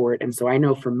in sport. And so I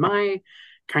know from my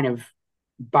kind of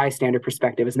bystander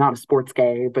perspective, as not a sports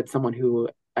gay, but someone who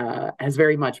has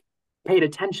very much paid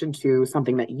attention to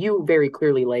something that you very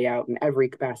clearly lay out in every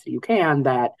capacity you can,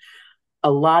 that a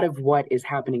lot of what is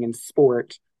happening in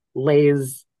sport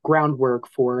lays groundwork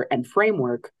for and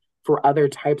framework for other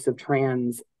types of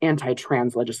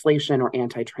anti-trans legislation or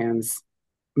anti-trans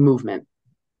movement.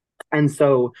 And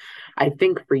so I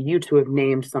think for you to have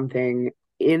named something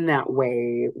in that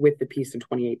way with the piece in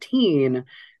 2018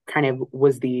 kind of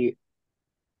was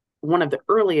one of the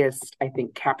earliest, I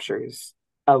think, captures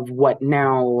of what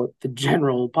now the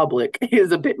general public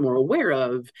is a bit more aware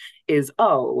of is,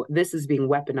 oh, this is being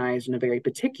weaponized in a very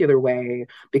particular way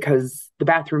because the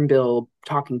bathroom bill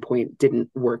talking point didn't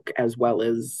work as well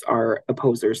as our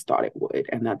opposers thought it would.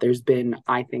 And that there's been,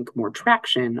 I think, more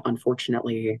traction,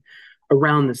 unfortunately,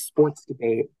 around the sports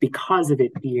debate because of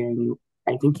it being,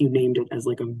 I think you named it as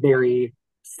like a very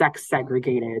sex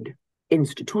segregated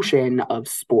institution of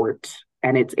sport,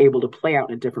 and it's able to play out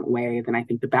in a different way than I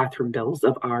think the bathroom bills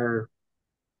of our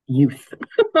youth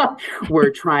were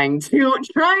trying to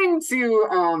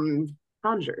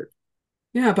conjure.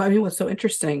 Yeah, but I mean, what's so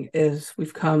interesting is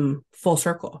we've come full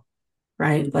circle,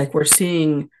 right? Mm. Like we're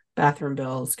seeing bathroom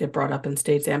bills get brought up in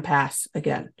states and pass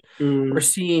again. We're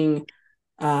seeing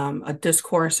a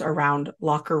discourse around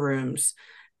locker rooms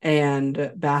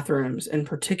and bathrooms in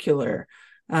particular,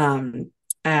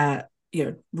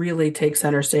 really take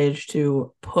center stage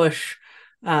to push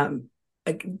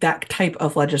that type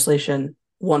of legislation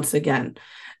once again.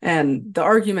 And the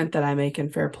argument that I make in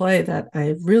Fair Play that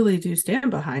I really do stand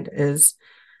behind is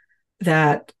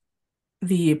that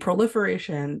the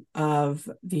proliferation of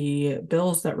the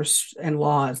bills and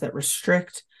laws that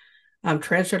restrict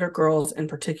transgender girls in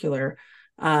particular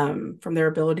from their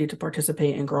ability to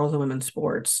participate in girls and women's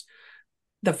sports,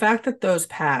 the fact that those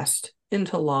passed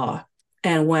into law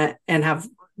and went and have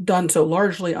done so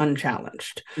largely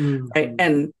unchallenged, right?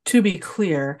 And to be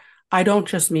clear, I don't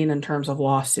just mean in terms of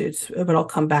lawsuits, but I'll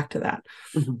come back to that.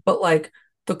 But like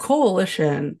the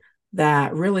coalition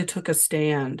that really took a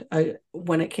stand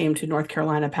when it came to North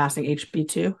Carolina passing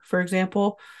HB2, for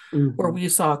example, where we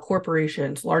saw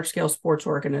corporations, large-scale sports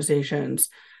organizations,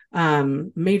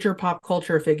 major pop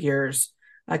culture figures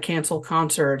cancel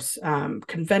concerts,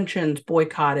 conventions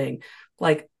boycotting.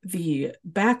 Like the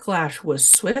backlash was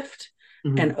swift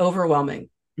and overwhelming.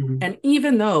 And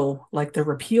even though like the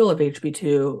repeal of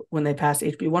HB2 when they passed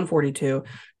HB 142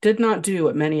 did not do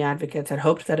what many advocates had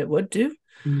hoped that it would do,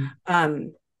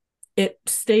 it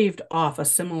staved off a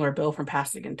similar bill from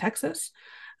passing in Texas.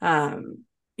 There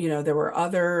were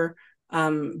other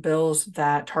bills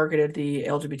that targeted the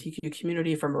LGBTQ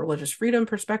community from a religious freedom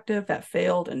perspective that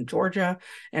failed in Georgia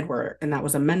and that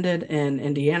was amended in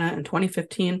Indiana in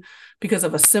 2015 because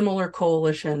of a similar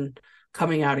coalition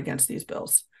coming out against these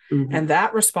bills. And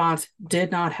that response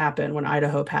did not happen when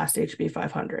Idaho passed HB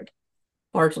 500,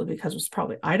 largely because it was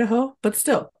probably Idaho, but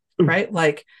still, right?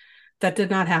 Like that did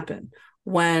not happen.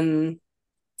 When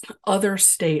other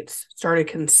states started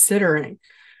considering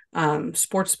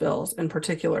sports bills in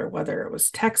particular, whether it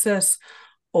was Texas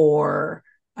or,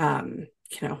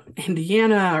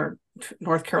 Indiana or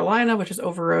North Carolina, which has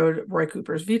overrode Roy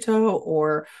Cooper's veto,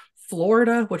 or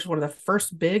Florida, which is one of the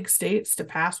first big states to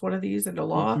pass one of these into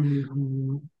law,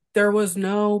 there was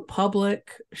no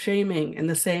public shaming in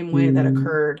the same way that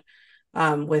occurred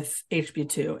with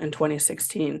HB2 in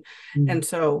 2016. And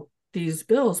so these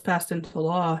bills passed into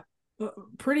law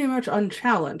pretty much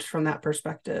unchallenged from that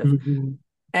perspective.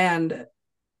 And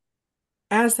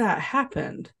as that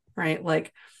happened, right,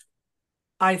 like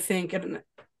I think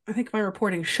my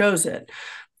reporting shows it,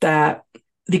 that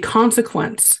the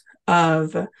consequence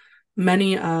of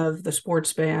many of the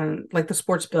sports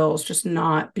bills just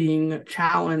not being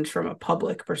challenged from a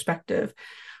public perspective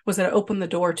was that it opened the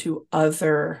door to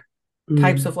other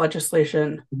types of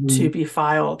legislation to be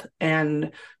filed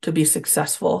and to be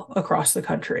successful across the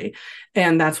country.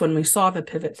 And that's when we saw the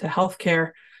pivot to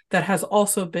healthcare that has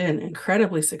also been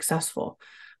incredibly successful.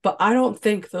 But I don't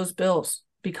think those bills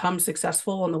become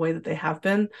successful in the way that they have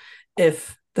been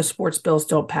if the sports bills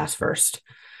don't pass first.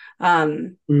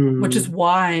 Which is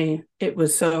why it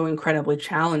was so incredibly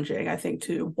challenging, I think,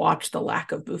 to watch the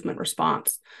lack of movement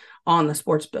response on the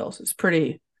sports bills. It's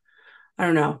pretty, I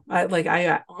don't know.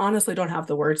 I honestly don't have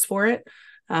the words for it.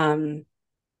 And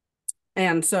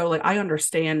so like, I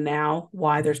understand now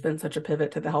why there's been such a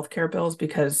pivot to the healthcare bills,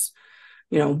 because,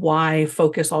 why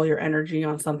focus all your energy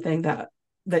on something that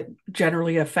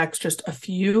generally affects just a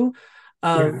few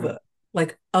of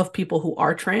people who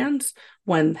are trans,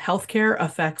 when healthcare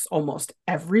affects almost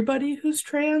everybody who's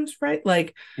trans, right?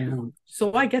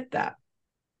 So I get that.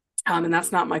 And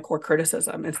that's not my core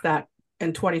criticism. It's that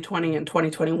in 2020 and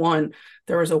 2021,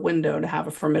 there was a window to have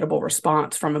a formidable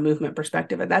response from a movement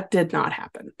perspective, and that did not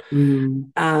happen.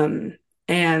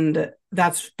 And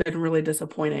that's been really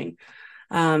disappointing.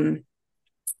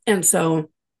 And so,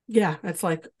 yeah, that's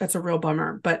a real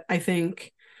bummer. But I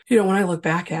think, when I look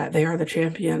back at They Are the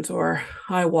Champions, or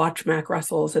I watch Mac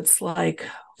Russell's, it's like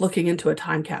looking into a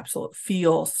time capsule. It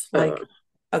feels like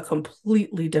a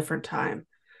completely different time.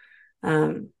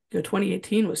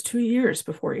 2018 was 2 years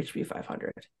before HB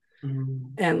 500.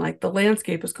 And like the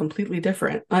landscape is completely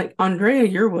different. Like Andrea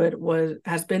Yearwood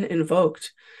has been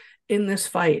invoked in this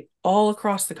fight all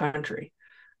across the country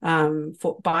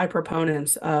by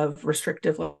proponents of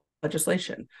restrictive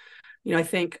legislation. I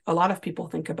think a lot of people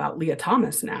think about Leah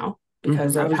Thomas now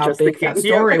because of how big that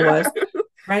story was,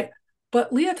 right?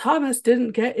 But Leah Thomas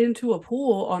didn't get into a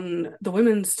pool on the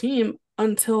women's team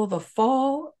until the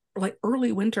fall, like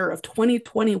early winter of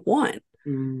 2021.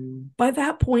 By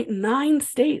that point, 9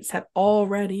 states had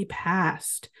already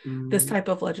passed this type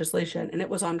of legislation, and it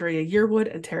was Andrea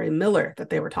Yearwood and Terry Miller that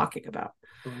they were talking about.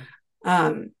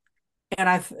 And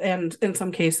in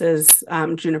some cases,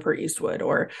 Juniper Eastwood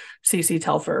or CC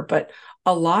Telfer, but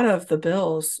a lot of the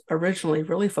bills originally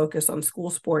really focused on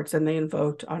school sports, and they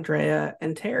invoked Andrea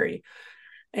and Terry.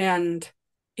 And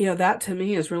that to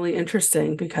me is really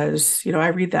interesting because, I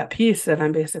read that piece and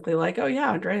I'm basically like, oh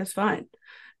yeah, Andrea's fine.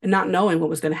 And not knowing what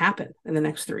was going to happen in the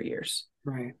next 3 years.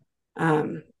 Right.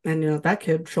 And, that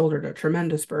kid shouldered a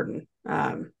tremendous burden.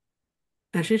 And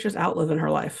she's just out living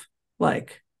her life,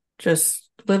 like just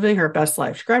living her best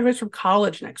life. She graduates from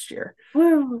college next year.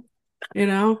 Wow.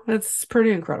 It's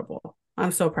pretty incredible.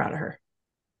 I'm so proud of her.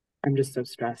 I'm just so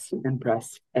stressed and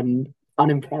impressed and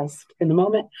unimpressed in the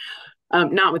moment.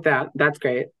 Not with that. That's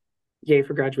great. Yay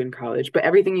for graduating college. But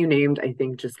everything you named, I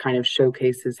think, just kind of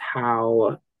showcases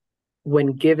how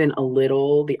when given a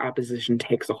little, the opposition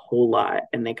takes a whole lot,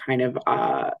 and they kind of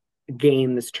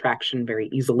gain this traction very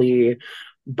easily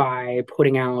by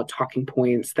putting out talking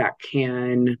points that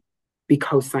can be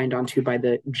co-signed onto by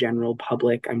the general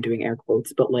public. I'm doing air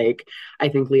quotes, but I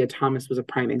think Leah Thomas was a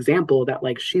prime example that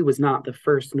she was not the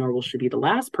first, nor will she be the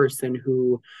last person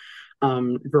who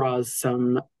draws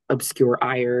some obscure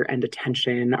ire and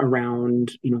attention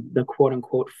around, the quote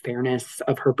unquote fairness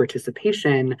of her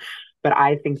participation. But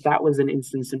I think that was an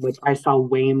instance in which I saw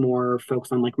way more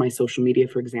folks on my social media,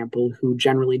 for example, who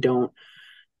generally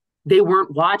they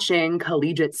weren't watching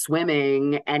collegiate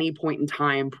swimming any point in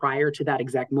time prior to that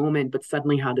exact moment, but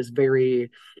suddenly had this very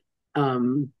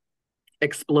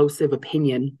explosive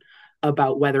opinion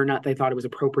about whether or not they thought it was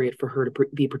appropriate for her to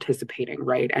be participating,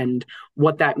 right? And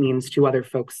what that means to other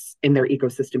folks in their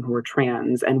ecosystem who are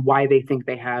trans, and why they think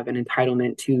they have an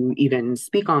entitlement to even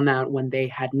speak on that when they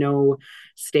had no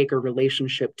stake or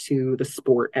relationship to the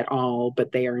sport at all,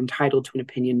 but they are entitled to an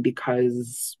opinion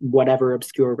because whatever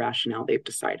obscure rationale they've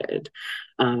decided.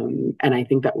 And I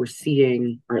think that we're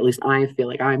seeing, or at least I feel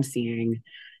like I'm seeing,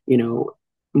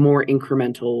 more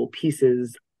incremental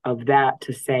pieces of that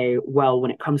to say, well, when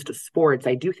it comes to sports,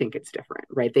 I do think it's different,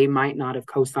 right? They might not have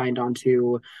co-signed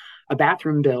onto a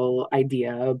bathroom bill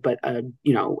idea, but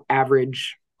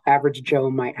average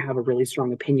Joe might have a really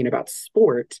strong opinion about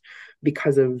sport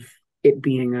because of it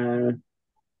being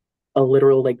a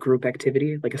literal group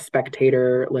activity, a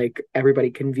spectator, everybody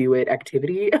can view it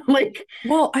activity.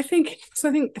 Well, I think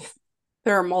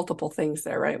there are multiple things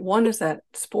there, right? One is that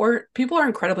people are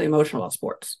incredibly emotional about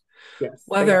sports. Yes.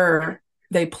 Whether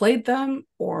they played them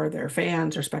or they're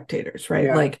fans or spectators, right?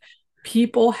 Yeah.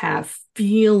 People have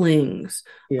feelings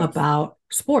about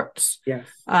sports. Yes.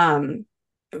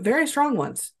 Very strong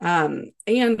ones.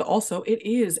 And also it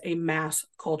is a mass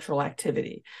cultural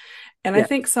activity. And I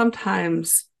think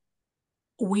sometimes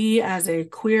we as a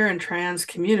queer and trans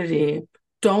community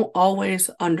don't always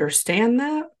understand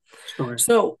that. Sure.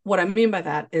 So what I mean by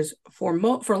that is for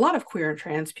a lot of queer and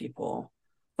trans people,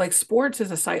 sports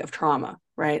is a site of trauma,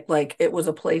 right? It was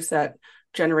a place that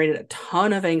generated a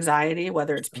ton of anxiety,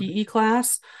 whether it's PE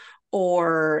class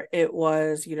or it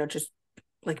was, just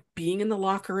being in the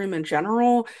locker room in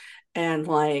general. And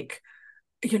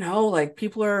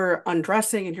people are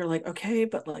undressing and you're like, okay,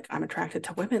 but I'm attracted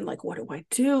to women. What do I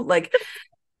do?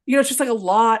 It's just a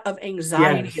lot of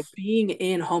anxiety of being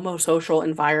in homosocial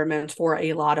environments for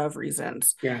a lot of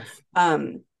reasons. Yes.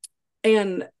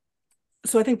 And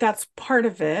so I think that's part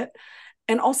of it.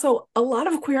 And also a lot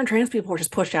of queer and trans people were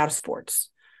just pushed out of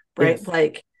sports, right?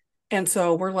 Yes. And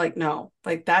so we're no,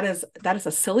 that is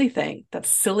a silly thing that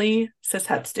silly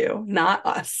cisheads do, not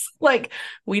us.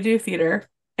 We do theater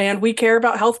and we care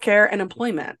about healthcare and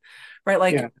employment,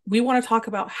 right? We want to talk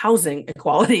about housing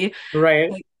equality,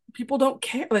 right? People don't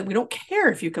care. We don't care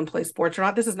if you can play sports or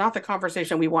not. This is not the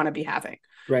conversation we want to be having,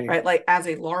 right? As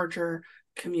a larger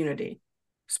community.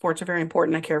 Sports are very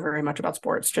important. I care very much about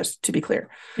sports, just to be clear.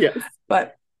 Yes.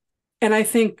 And I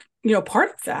think,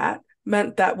 part of that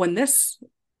meant that when this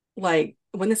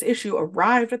issue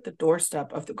arrived at the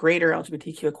doorstep of the greater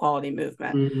LGBTQ equality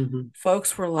movement,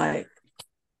 folks were like,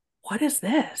 what is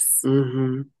this?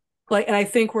 And I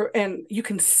think and you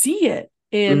can see it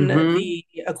in the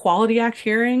Equality Act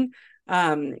hearing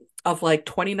of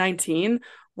 2019,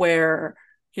 where,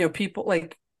 people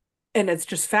and it's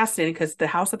just fascinating because the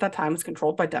House at that time was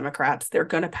controlled by Democrats. They're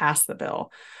going to pass the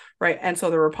bill, right? And so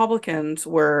the Republicans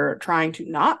were trying to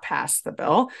not pass the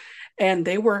bill, and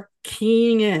they were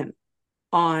keying in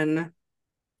on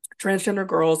transgender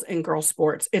girls in girls'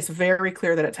 sports. It's very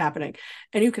clear that it's happening.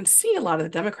 And you can see a lot of the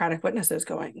Democratic witnesses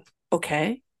going,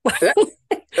 okay,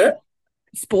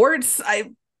 sports,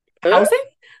 housing?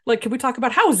 Like, can we talk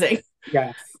about housing?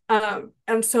 Yes.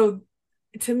 And so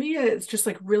to me, it's just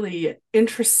like really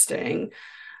interesting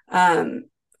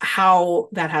how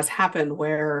that has happened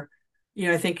where,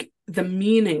 I think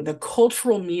the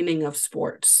cultural meaning of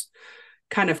sports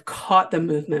kind of caught the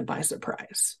movement by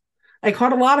surprise. I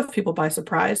caught a lot of people by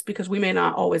surprise because we may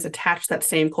not always attach that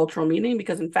same cultural meaning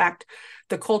because, in fact,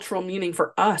 the cultural meaning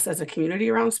for us as a community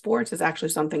around sports is actually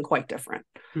something quite different.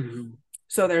 Mm-hmm.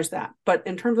 So there's that. But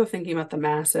in terms of thinking about the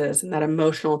masses and that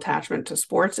emotional attachment to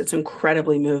sports, it's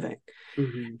incredibly moving.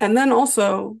 Mm-hmm. And then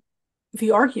also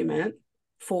the argument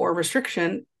for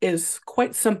restriction is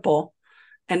quite simple,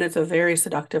 and it's a very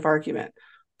seductive argument.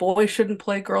 Boys shouldn't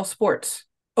play girl sports.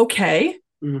 Okay.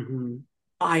 Mm-hmm.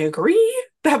 I agree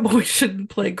that boys shouldn't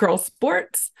play girl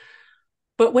sports.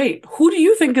 But wait, who do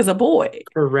you think is a boy?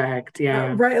 Correct.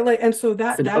 Yeah. Right. Like, and so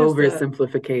It's an that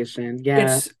oversimplification.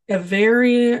 Yeah. it's a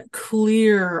very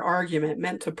clear argument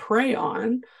meant to prey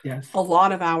on Yes. a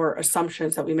lot of our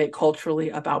assumptions that we make culturally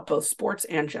about both sports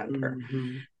and gender.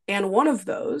 Mm-hmm. And one of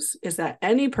those is that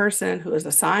any person who is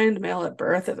assigned male at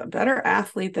birth is a better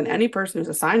athlete than any person who's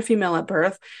assigned female at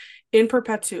birth in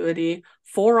perpetuity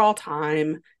for all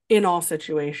time in all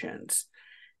situations.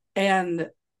 And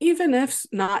even if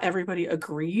not everybody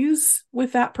agrees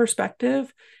with that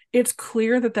perspective, it's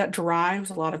clear that that drives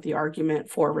a lot of the argument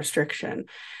for restriction.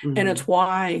 Mm-hmm. And it's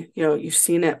why, you've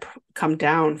seen it come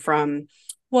down from,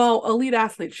 well, elite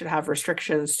athletes should have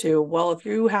restrictions to, well, if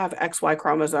you have XY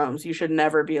chromosomes, you should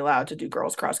never be allowed to do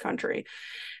girls cross country.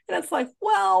 And it's like,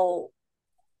 well,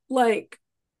 like,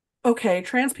 okay,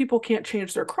 trans people can't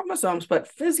change their chromosomes, but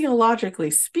physiologically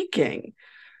speaking,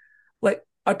 like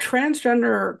a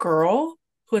transgender girl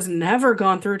who has never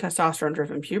gone through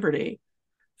testosterone-driven puberty,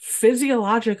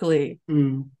 physiologically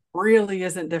really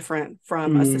isn't different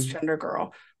from a cisgender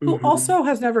girl who also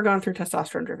has never gone through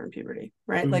testosterone-driven puberty,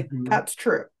 right? Like that's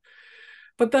true.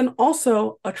 But then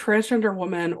also a transgender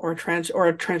woman or a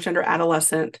transgender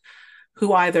adolescent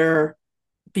who either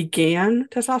began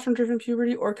testosterone-driven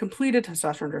puberty or completed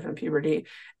testosterone-driven puberty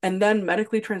and then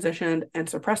medically transitioned and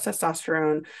suppressed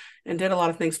testosterone and did a lot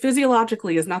of things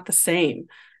physiologically is not the same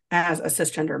as a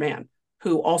cisgender man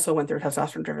who also went through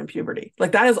testosterone-driven puberty.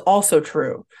 Like that is also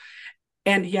true.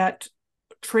 And yet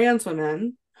trans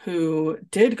women who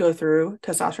did go through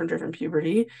testosterone-driven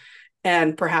puberty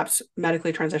and perhaps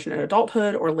medically transitioned in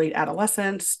adulthood or late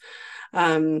adolescence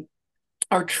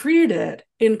are treated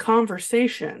in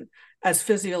conversation as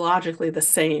physiologically the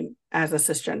same as a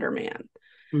cisgender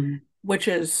man, which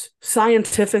is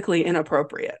scientifically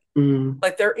inappropriate.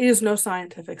 Like there is no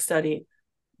scientific study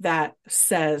that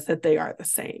says that they are the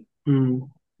same.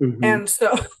 And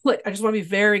so like I just want to be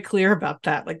very clear about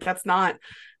that. Like that's not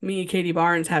me, Katie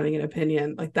Barnes, having an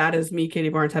opinion. Like that is me, Katie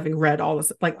Barnes, having read all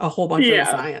this, like a whole bunch of the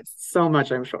science. So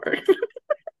much, I'm sure.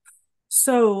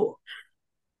 So,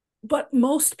 but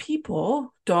most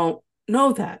people don't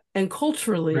know that. And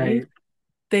culturally,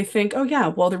 they think, oh yeah,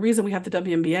 well, the reason we have the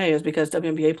WNBA is because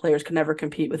WNBA players can never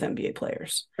compete with NBA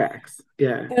players. Facts.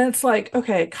 Yeah. And it's like,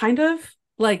 okay, kind of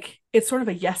like it's sort of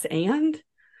a yes and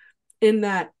in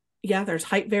that, yeah, there's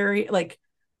height like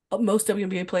most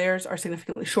WNBA players are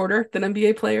significantly shorter than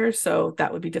NBA players, so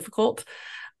that would be difficult.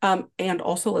 And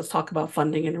also let's talk about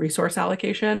funding and resource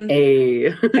allocation.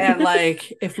 And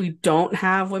like if we don't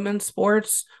have women's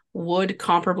sports, would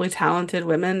comparably talented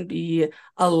women be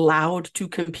allowed to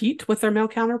compete with their male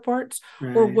counterparts,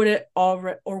 or would it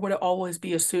always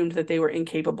be assumed that they were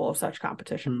incapable of such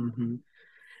competition?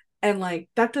 And like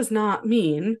that does not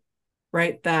mean,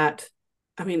 right, that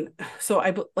so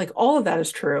all of that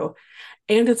is true.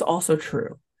 And it's also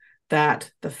true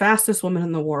that the fastest woman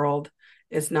in the world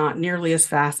is not nearly as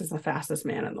fast as the fastest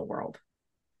man in the world.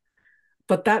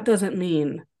 But that doesn't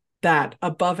mean that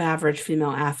above average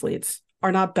female athletes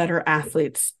are not better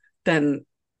athletes than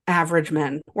average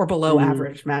men or below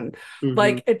average men.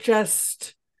 Like it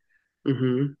just,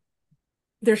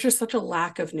 there's just such a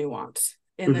lack of nuance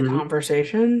in the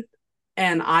conversation.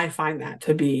 And I find that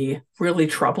to be really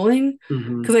troubling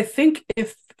because I think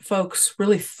if folks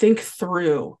really think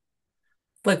through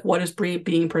like what is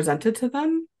being presented to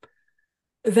them,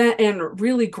 that and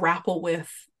really grapple with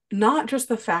not just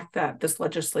the fact that this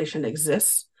legislation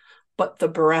exists, but the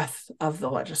breadth of the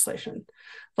legislation.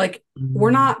 Like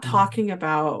we're not talking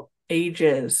about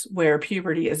ages where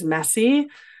puberty is messy,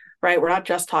 right? We're not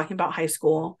just talking about high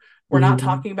school. We're not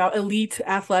talking about elite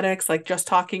athletics, like just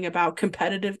talking about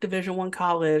competitive Division I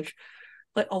college.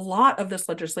 Like a lot of this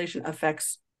legislation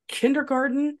affects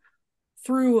kindergarten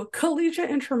through collegiate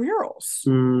intramurals.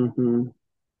 And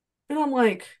I'm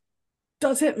like,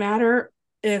 does it matter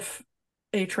if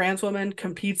a trans woman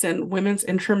competes in women's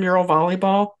intramural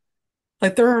volleyball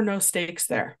Like there are no stakes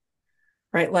there,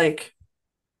 right? Like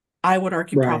I would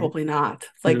argue Right. probably not.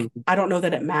 Like No. I don't know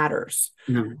that it matters.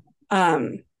 No.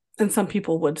 And some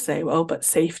people would say, "Oh, but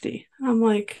safety." I'm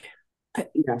like,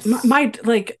 Yes. my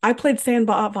like I played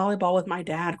volleyball with my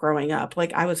dad growing up.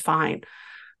 Like I was fine.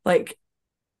 Like,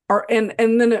 and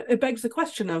then it begs the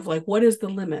question of like, what is the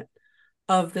limit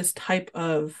of this type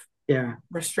of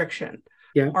restriction?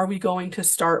 Yeah. Are we going to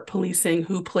start policing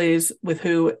who plays with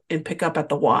who and pick up at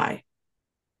the Y?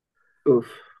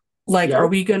 Oof. Like, Yep. are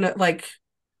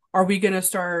we gonna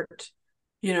start,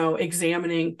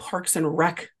 examining parks and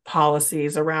rec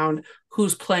policies around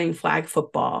who's playing flag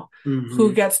football,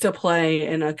 who gets to play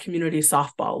in a community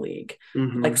softball league,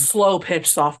 like slow pitch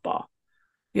softball?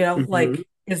 Like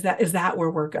is that where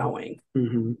we're going?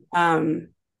 And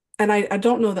I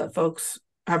don't know that folks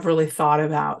have really thought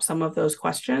about some of those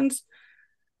questions,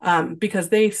 because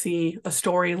they see a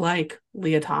story like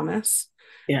Leah Thomas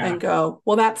and go,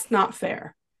 well, that's not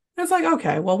fair. And it's like,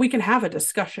 okay, well, we can have a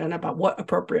discussion about what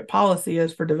appropriate policy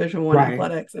is for Division I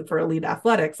athletics and for elite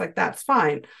athletics. Like that's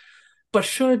fine. But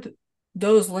should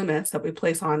those limits that we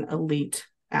place on elite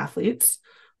athletes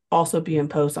also be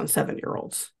imposed on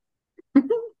 7-year-olds?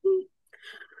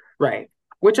 Right.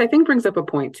 Which I think brings up a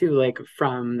point too, like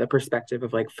from the perspective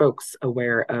of like folks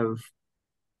aware of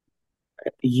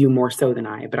you more so than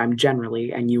I, but I'm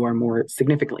generally, and you are more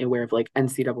significantly aware of like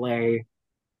NCAA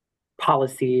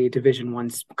policy, Division I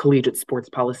collegiate sports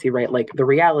policy, right? Like the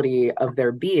reality of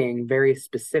there being very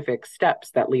specific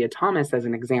steps that Leah Thomas, as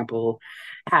an example,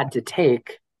 had to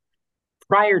take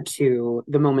prior to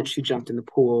the moment she jumped in the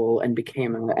pool and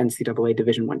became an NCAA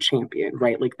Division I champion,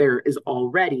 right? Like there is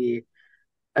already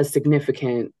a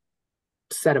significant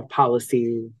set of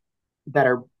policies that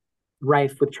are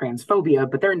rife with transphobia,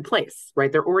 but they're in place,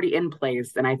 right? They're already in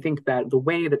place. And I think that the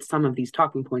way that some of these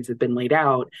talking points have been laid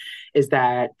out is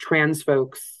that trans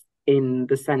folks, in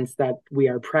the sense that we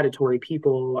are predatory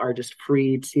people, are just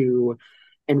free to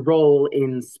enroll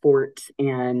in sport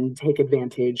and take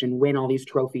advantage and win all these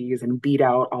trophies and beat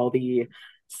out all the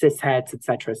cisheads, et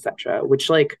cetera, which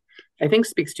like I think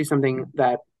speaks to something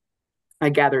that I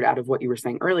gathered out of what you were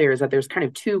saying earlier, is that there's kind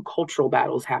of two cultural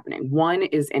battles happening. One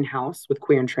is in-house with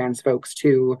queer and trans folks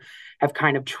who have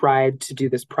kind of tried to do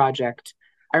this project.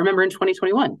 I remember in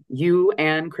 2021, you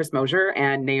and Chris Mosier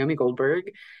and Naomi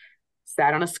Goldberg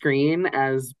sat on a screen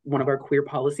as one of our queer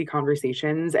policy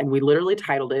conversations, and we literally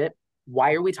titled it,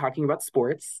 "Why Are We Talking About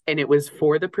Sports?" And it was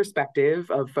for the perspective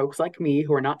of folks like me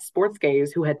who are not sports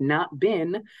gays, who had not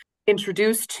been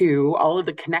introduced to all of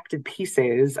the connected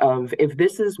pieces of, if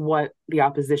this is what the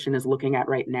opposition is looking at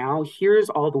right now, here's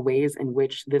all the ways in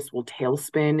which this will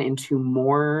tailspin into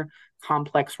more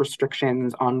complex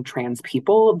restrictions on trans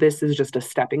people. This is just a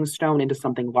stepping stone into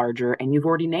something larger. And you've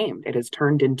already named it has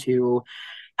turned into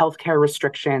healthcare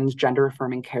restrictions, gender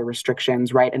affirming care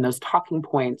restrictions, right? And those talking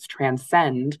points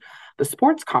transcend the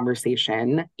sports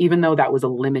conversation, even though that was a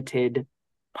limited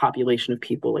population of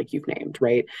people like you've named,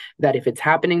 right? That if it's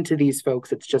happening to these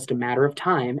folks, it's just a matter of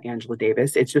time, Angela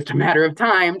Davis, it's just a matter of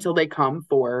time till they come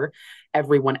for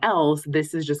everyone else.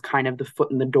 This is just kind of the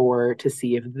foot in the door to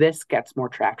see if this gets more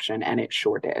traction, and it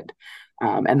sure did.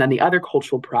 And then the other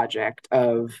cultural project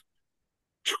of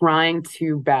trying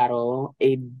to battle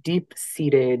a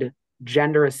deep-seated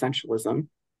gender essentialism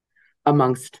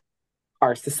amongst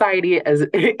our society as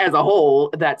a whole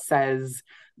that says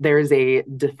there's a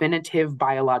definitive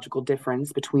biological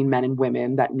difference between men and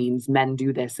women. That means men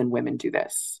do this and women do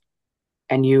this.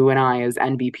 And you and I as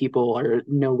NB people are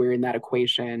nowhere in that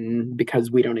equation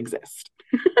because we don't exist.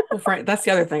 Well, Frank, that's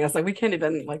the other thing. It's like we can't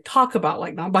even like talk about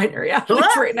like non-binary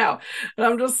athletes right now. And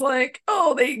I'm just like,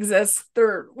 oh, they exist.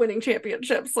 They're winning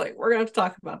championships. Like we're gonna have to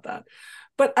talk about that.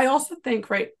 But I also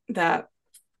think, right, that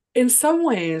in some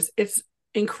ways it's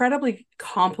incredibly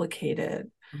complicated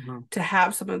to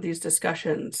have some of these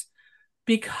discussions,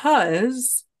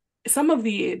 because some of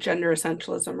the gender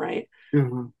essentialism, right?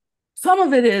 Some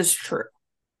of it is true,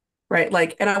 right?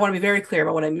 Like, and I want to be very clear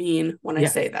about what I mean when I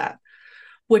say that,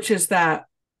 which is that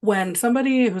when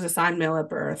somebody who's assigned male at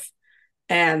birth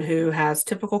and who has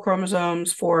typical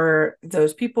chromosomes for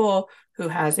those people, who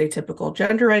has a typical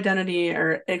gender identity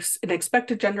or an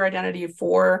expected gender identity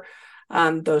for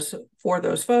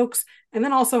those folks, and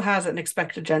then also has an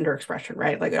expected gender expression,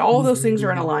 right? Like all those things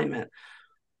are in alignment.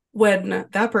 When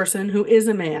that person who is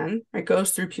a man, right,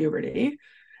 goes through puberty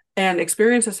and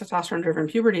experiences testosterone-driven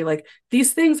puberty, like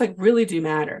these things like really do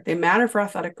matter. They matter for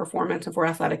athletic performance and for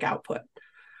athletic output.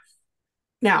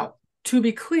 Now, to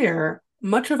be clear,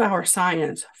 much of our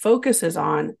science focuses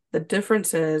on the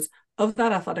differences of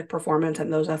that athletic performance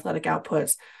and those athletic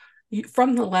outputs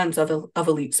from the lens of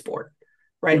elite sport,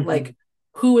 right? Like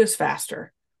who is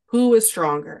faster, who is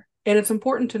stronger. And it's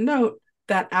important to note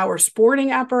that our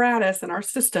sporting apparatus and our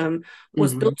system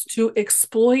was built to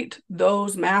exploit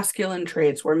those masculine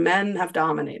traits where men have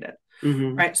dominated,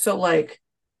 right? So like,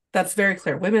 that's very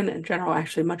clear. Women in general are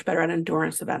actually much better at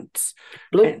endurance events.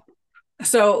 Right?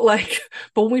 So like,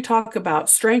 but when we talk about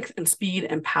strength and speed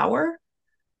and power,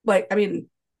 like, I mean,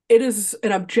 it is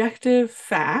an objective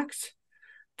fact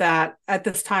that at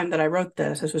this time that I wrote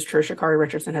this was true. Sha'Carri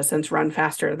Richardson has since run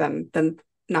faster than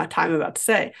not time I'm about to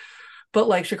say. But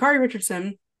like Sha'Carri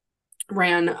Richardson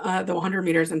ran the 100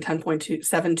 meters in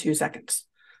 10.272 seconds,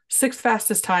 sixth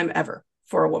fastest time ever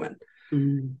for a woman.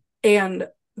 And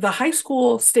the high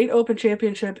school state open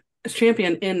championship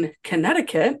champion in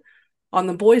Connecticut on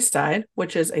the boys' side,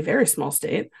 which is a very small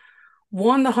state,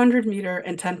 won the 100 meter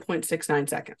in 10.69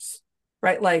 seconds,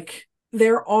 right? Like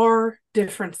there are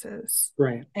differences.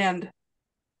 Right. And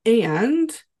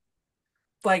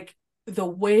like the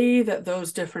way that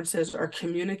those differences are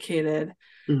communicated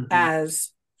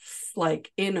as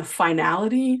like in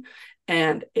finality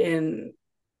and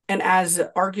as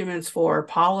arguments for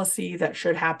policy that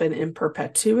should happen in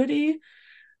perpetuity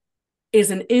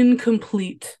is an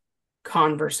incomplete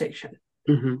conversation.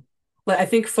 But I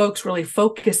think folks really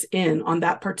focus in on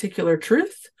that particular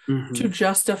truth to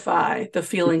justify the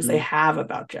feelings they have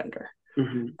about gender,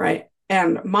 right?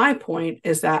 And my point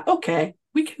is that, okay,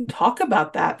 we can talk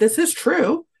about that. This is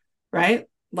true, right?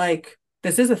 Like,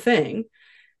 this is a thing.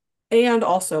 And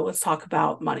also, let's talk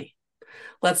about money.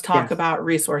 Let's talk about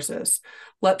resources.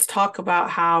 Let's talk about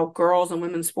how girls and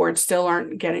women's sports still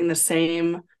aren't getting the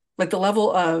same, like the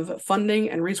level of funding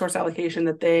and resource allocation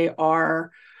that they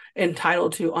are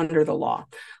entitled to under the law.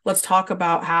 Let's talk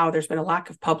about how there's been a lack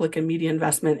of public and media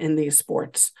investment in these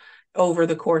sports over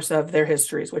the course of their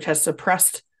histories, which has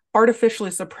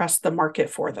artificially suppressed the market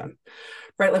for them,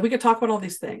 right? Like we could talk about all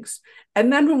these things.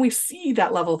 And then when we see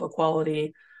that level of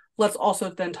equality, let's also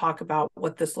then talk about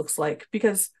what this looks like,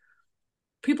 because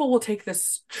people will take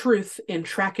this truth in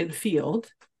track and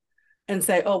field and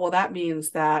say, oh, well, that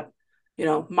means that, you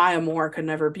know, Maya Moore could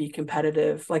never be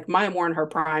competitive. Like Maya Moore in her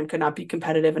prime could not be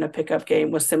competitive in a pickup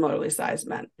game with similarly sized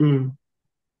men. And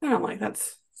I'm like,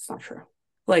 that's not true.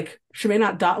 Like she may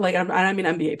not, I mean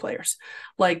NBA players.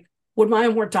 Like, would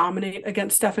Maya Moore dominate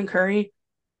against Stephen Curry?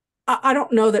 I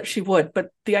don't know that she would, but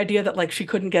the idea that like she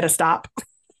couldn't get a stop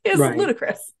is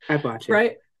ludicrous. I bought you.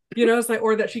 Right? You know, it's like,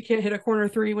 or that she can't hit a corner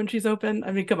three when she's open.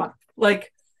 I mean, come on.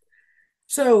 Like,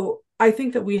 so I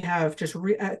think that we have just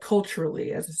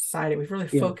culturally as a society, we've really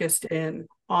focused in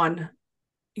on,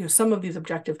 you know, some of these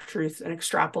objective truths and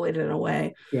extrapolated in a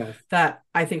way that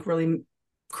I think really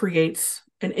creates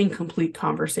an incomplete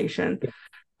conversation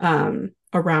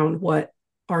around what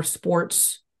our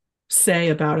sports say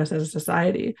about us as a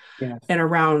society and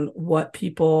around what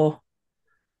people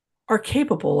are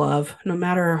capable of, no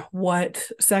matter what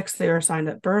sex they are assigned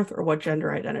at birth or what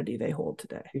gender identity they hold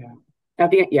today.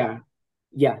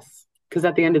 Yes. Because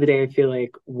at the end of the day, I feel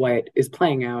like what is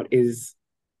playing out is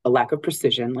a lack of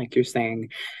precision, like you're saying,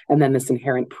 and then this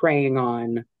inherent preying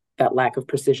on that lack of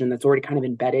precision that's already kind of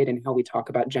embedded in how we talk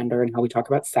about gender and how we talk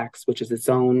about sex, which is its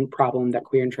own problem that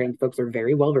queer and trans folks are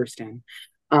very well versed in.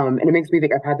 And it makes me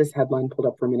think, I've had this headline pulled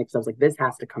up for a minute because I was like, this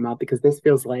has to come out because this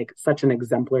feels like such an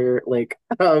exemplar, like,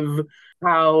 of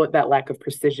how that lack of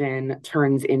precision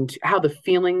turns into how the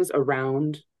feelings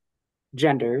around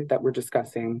gender that we're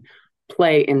discussing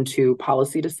play into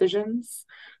policy decisions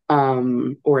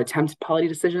or attempt policy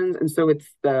decisions. And so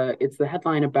it's the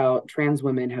headline about trans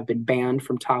women have been banned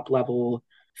from top level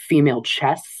female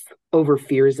chess over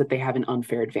fears that they have an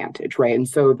unfair advantage, right? And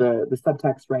so the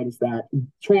subtext, right, is that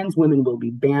trans women will be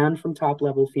banned from top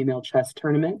level female chess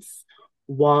tournaments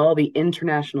while the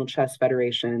International Chess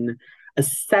Federation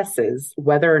assesses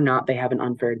whether or not they have an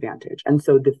unfair advantage. And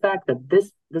so the fact that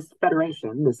this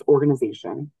federation, this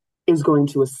organization, is going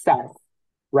to assess,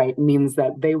 right, means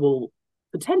that they will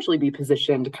potentially be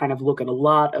positioned to kind of look at a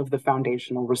lot of the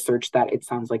foundational research that it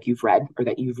sounds like you've read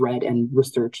and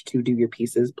researched to do your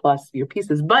pieces.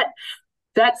 But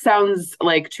that sounds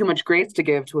like too much grace to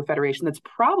give to a federation that's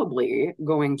probably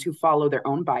going to follow their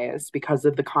own bias because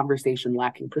of the conversation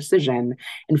lacking precision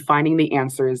and finding the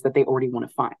answers that they already want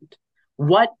to find.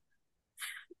 What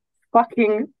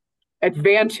fucking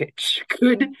advantage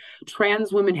could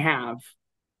trans women have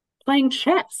playing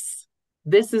chess?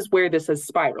 This is where this has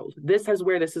spiraled. This is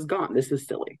where this has gone. This is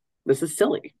silly. This is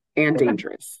silly and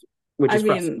dangerous, which is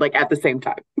like at the same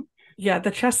time. Yeah, the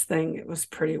chess thing, it was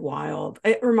pretty wild.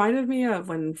 It reminded me of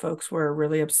when folks were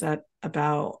really upset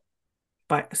about,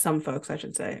 some folks, I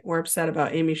should say, were upset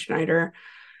about Amy Schneider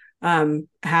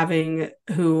having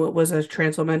who was a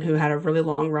trans woman who had a really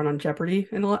long run on Jeopardy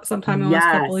sometime in the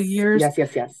last couple of Yes.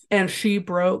 years. Yes. And she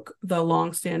broke the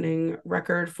long-standing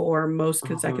record for most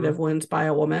consecutive wins by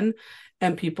a woman.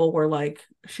 And people were like,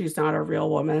 she's not a real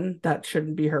woman. That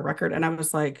shouldn't be her record. And I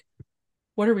was like,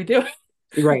 what are we doing?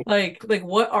 Right. like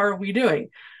what are we doing?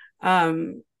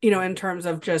 In terms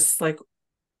of just like,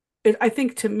 I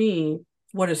think to me,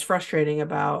 what is frustrating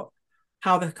about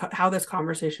how this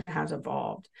conversation has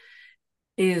evolved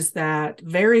is that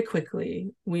very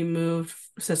quickly we moved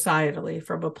societally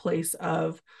from a place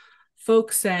of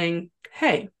folks saying,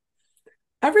 hey,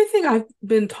 everything I've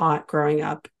been taught growing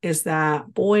up is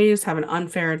that boys have an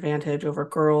unfair advantage over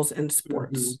girls in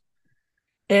sports.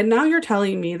 And now you're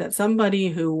telling me that somebody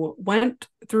who went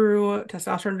through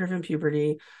testosterone-driven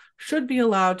puberty should be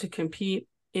allowed to compete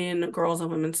in girls and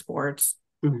women's sports.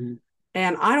 And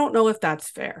I don't know if that's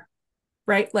fair,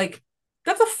 right? Like,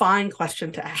 that's a fine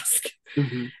question to ask.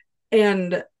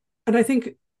 And I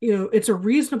think, it's a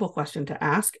reasonable question to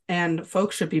ask, and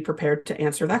folks should be prepared to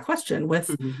answer that question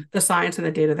with the science and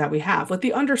the data that we have, with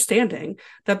the understanding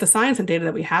that the science and data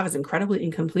that we have is incredibly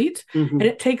incomplete, and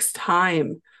it takes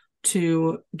time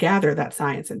to gather that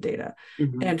science and data.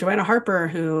 And Joanna Harper,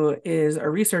 who is a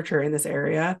researcher in this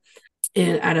area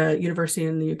at a university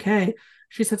in the UK,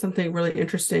 she said something really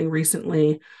interesting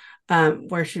recently,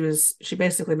 where she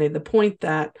basically made the point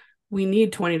that we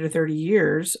need 20 to 30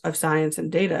 years of science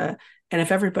and data. And if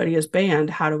everybody is banned,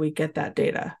 how do we get that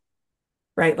data?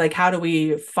 Right? Like, how do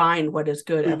we find what is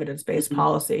good evidence-based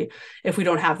policy if we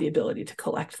don't have the ability to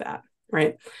collect that?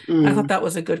 Right? I thought that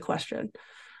was a good question.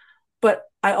 But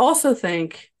I also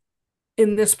think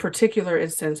in this particular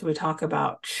instance, we talk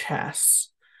about chess,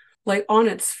 like on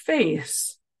its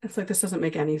face, it's like, this doesn't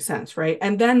make any sense, right?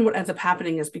 And then what ends up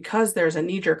happening is, because there's a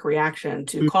knee-jerk reaction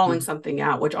to calling something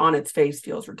out, which on its face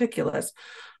feels ridiculous,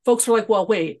 folks are like, well,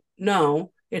 wait,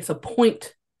 no, it's a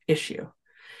point issue.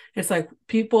 It's like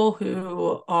people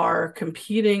who are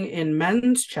competing in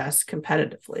men's chess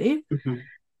competitively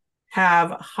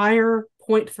have higher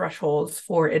point thresholds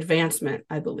for advancement,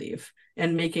 I believe,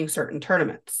 in making certain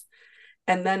tournaments.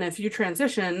 And then if you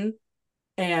transition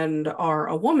and are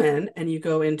a woman and you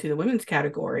go into the women's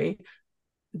category,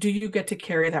 do you get to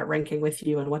carry that ranking with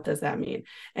you? And what does that mean?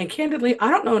 And candidly,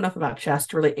 I don't know enough about chess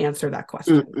to really answer that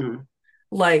question.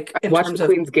 Like, in I've watched terms the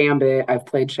of Queen's Gambit, I've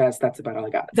played chess. That's about all I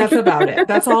got. That's about it.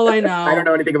 That's all I know. I don't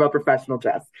know anything about professional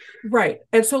chess. Right.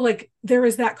 And so, like, there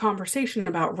is that conversation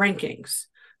about rankings.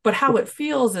 But how it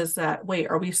feels is that, wait,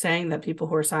 are we saying that people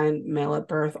who are assigned male at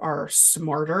birth are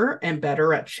smarter and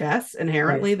better at chess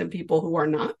inherently than people who are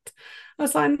not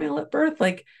assigned male at birth?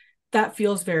 Like, that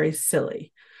feels very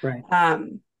silly. Right.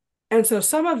 And so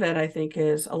some of it, I think,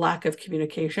 is a lack of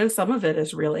communication. Some of it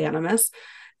is real animus.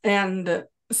 And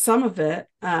some of it,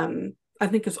 I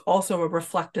think, is also a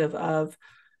reflective of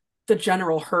the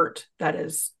general hurt that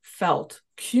is felt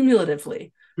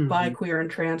cumulatively by queer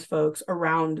and trans folks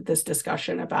around this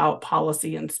discussion about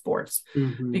policy in sports.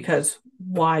 Because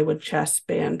why would chess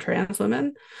ban trans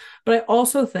women? But I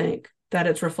also think that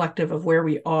it's reflective of where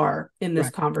we are in this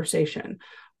conversation,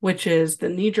 which is the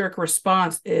knee-jerk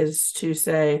response is to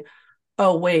say,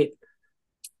 oh, wait,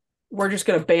 we're just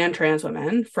going to ban trans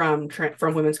women from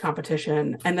women's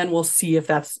competition, and then we'll see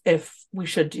if we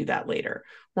should do that later.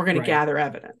 We're going to gather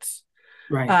evidence.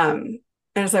 And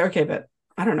it's like, okay, but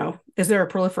I don't know. Is there a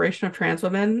proliferation of trans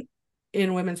women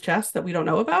in women's chess that we don't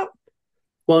know about?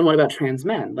 Well, and what about trans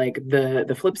men? Like,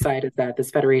 the flip side is that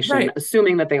this federation,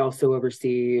 assuming that they also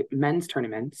oversee men's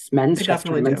tournaments, men's chess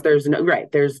tournaments,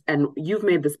 and you've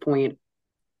made this point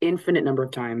infinite number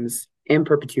of times in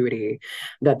perpetuity,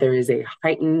 that there is a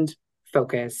heightened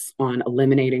focus on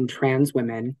eliminating trans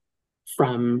women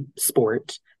from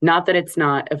sport. Not that it's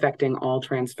not affecting all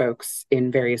trans folks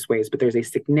in various ways, but there's a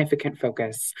significant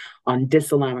focus on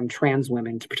disallowing trans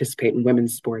women to participate in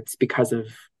women's sports because of,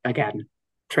 again,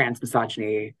 trans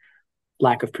misogyny,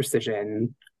 lack of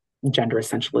precision, gender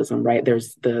essentialism, right?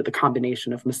 There's the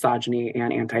combination of misogyny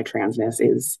and anti-transness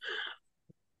is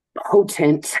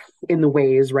potent in the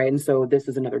ways, right? And so this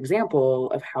is another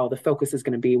example of how the focus is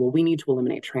going to be, well, we need to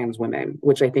eliminate trans women,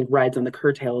 which I think rides on the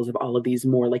curtails of all of these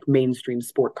more like mainstream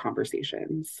sport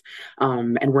conversations.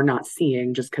 And we're not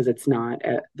seeing, just because it's not,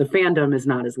 the fandom is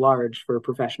not as large for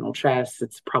professional chess,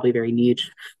 it's probably very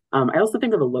niche. I also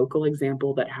think of a local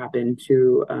example that happened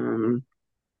to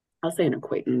I'll say an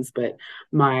acquaintance, but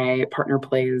my partner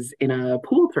plays in a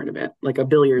pool tournament, like a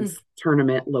billiards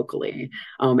tournament locally.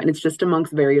 And it's just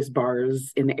amongst various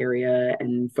bars in the area,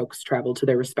 and folks travel to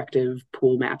their respective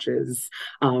pool matches.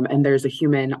 And there's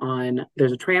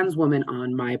a trans woman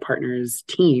on my partner's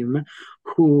team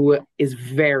who is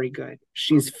very good.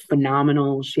 She's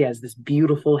phenomenal. She has this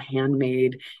beautiful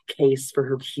handmade case for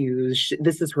her cues.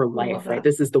 This is her life, right?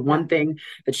 This is the one thing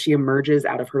that she emerges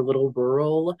out of her little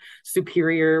rural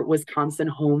Superior, Wisconsin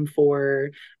home for.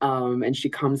 And she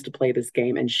comes to play this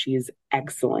game, and she's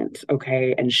excellent.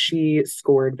 Okay. And she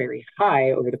scored very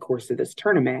high over the course of this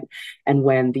tournament. And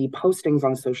when the postings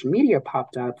on social media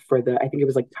popped up for I think it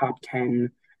was like top 10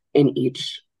 in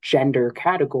each gender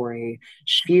category,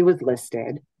 she was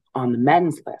listed on the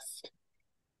men's list,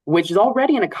 which is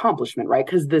already an accomplishment, right?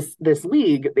 Because this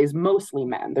league is mostly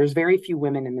men. There's very few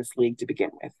women in this league to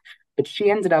begin with. But she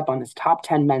ended up on this top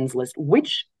 10 men's list,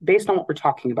 which, based on what we're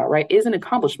talking about, right, is an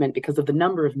accomplishment because of the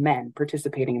number of men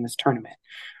participating in this tournament.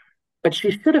 But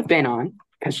she should have been on,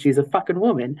 because she's a fucking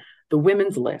woman, the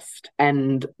women's list.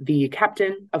 And the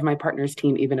captain of my partner's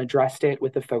team even addressed it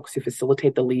with the folks who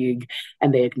facilitate the league,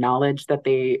 and they acknowledged that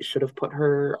they should have put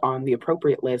her on the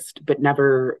appropriate list, but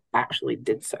never actually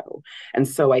did so. And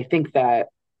so I think that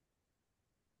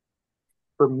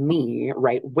for me,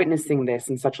 right, witnessing this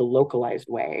in such a localized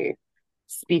way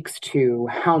speaks to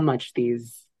how much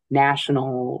these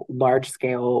national, large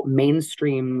scale,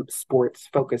 mainstream sports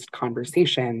focused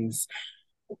conversations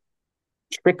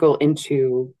trickle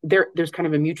into there's kind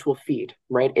of a mutual feed,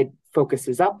 right? It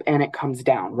focuses up and it comes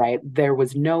down, right? There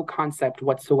was no concept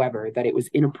whatsoever that it was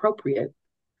inappropriate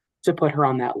to put her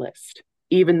on that list,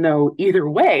 even though either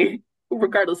way,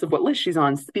 regardless of what list she's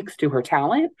on, speaks to her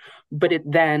talent, but it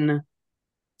then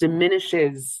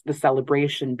diminishes the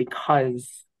celebration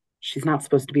because she's not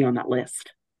supposed to be on that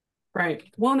list. Right.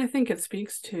 Well, and I think it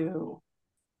speaks to,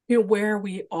 where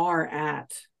we are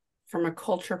at from a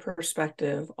culture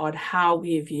perspective on how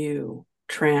we view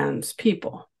trans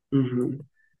people. Mm-hmm.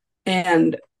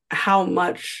 And how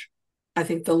much I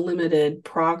think the limited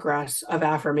progress of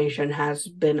affirmation has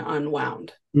been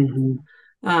unwound.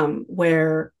 Mm-hmm.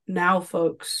 Where now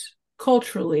folks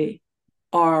culturally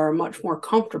are much more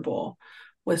comfortable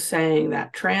with saying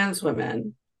that trans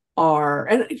women are,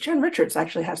 and Jen Richards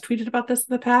actually has tweeted about this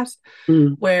in the past,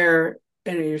 where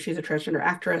she's a transgender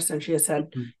actress, and she has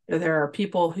said, there are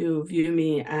people who view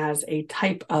me as a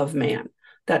type of man,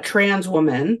 that trans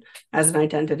woman as an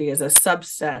identity is a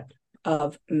subset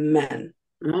of men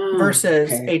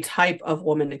versus a type of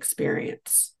woman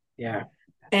experience. Yeah.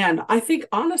 And I think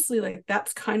honestly, like,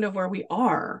 that's kind of where we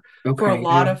are for a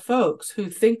lot of folks who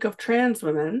think of trans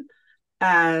women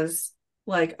as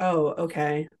like, oh,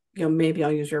 okay, maybe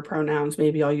I'll use your pronouns,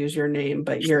 maybe I'll use your name,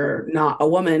 but you're not a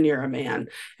woman, you're a man,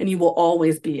 and you will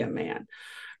always be a man,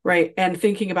 right? And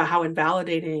thinking about how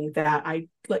invalidating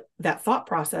that thought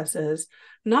process is,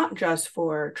 not just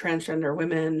for transgender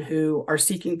women who are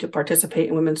seeking to participate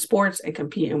in women's sports and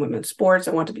compete in women's sports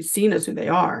and want to be seen as who they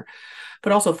are,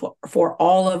 but also for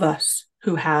all of us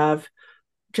who have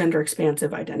gender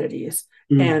expansive identities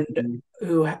and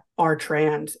who are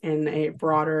trans in a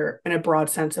broad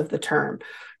sense of the term,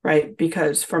 right?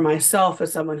 Because for myself,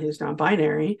 as someone who's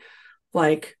non-binary,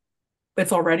 like,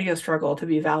 it's already a struggle to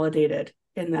be validated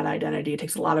in that identity. It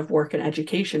takes a lot of work and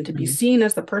education to be seen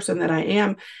as the person that I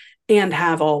am and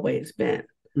have always been.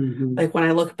 Like, when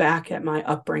I look back at my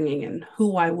upbringing and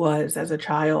who I was as a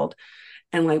child,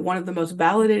 and like, one of the most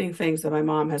validating things that my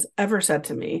mom has ever said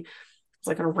to me, it's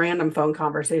like a random phone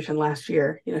conversation last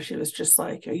year. She was just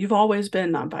like, you've always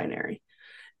been non-binary.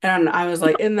 And I was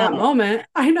like, in that moment,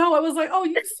 I was like, oh,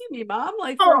 you see me, Mom,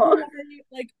 like, for who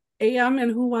I am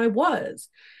and who I was.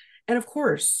 And of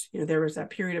course, there was that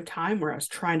period of time where I was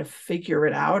trying to figure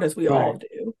it out, as we all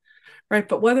do, right?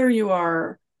 But whether you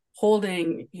are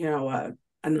holding,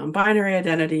 a non-binary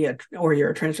identity, or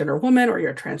you're a transgender woman, or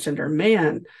you're a transgender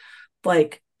man,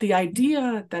 like, the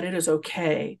idea that it is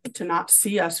okay to not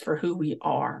see us for who we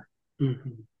are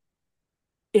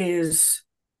is,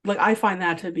 like, I find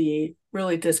that to be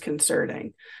really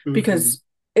disconcerting, because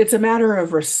it's a matter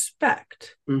of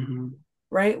respect,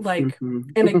 right? Like,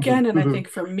 and again, and I think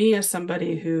for me, as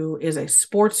somebody who is a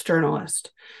sports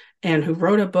journalist and who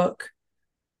wrote a book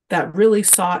that really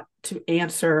sought to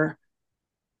answer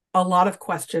a lot of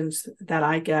questions that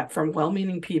I get from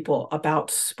well-meaning people about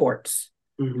sports,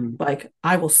 like,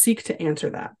 I will seek to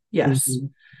answer that. Yes.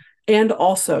 And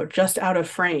also, just out of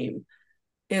frame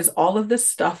is all of this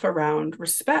stuff around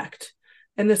respect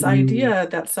and this idea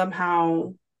that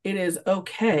somehow it is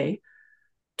okay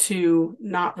to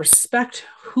not respect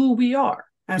who we are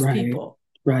as people.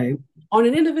 Right. on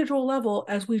an individual level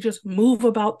as we just move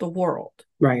about the world.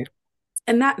 Right.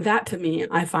 And that to me,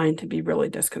 I find to be really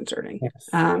disconcerting.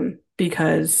 Yes.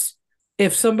 Because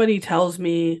if somebody tells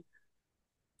me,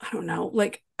 I don't know,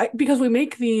 like, because we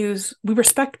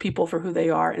respect people for who they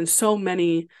are in so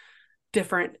many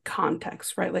different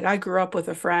contexts, right? Like I grew up with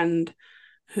a friend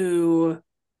who,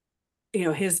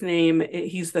 his name,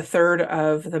 he's the third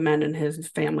of the men in his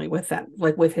family with that,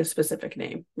 like with his specific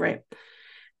name, right?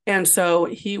 And so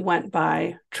he went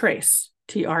by Trace,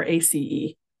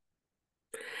 Trace.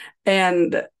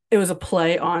 And it was a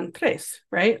play on Trace,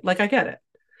 right? Like I get it.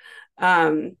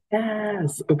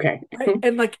 Yes. Okay. Right.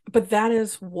 And like, but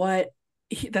that's what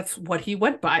he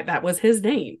went by. That was his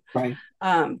name. Right.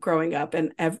 Growing up,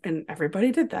 and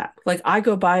everybody did that. Like I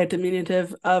go by a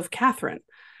diminutive of Catherine.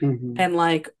 Mm-hmm. And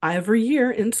like every year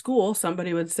in school,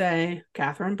 somebody would say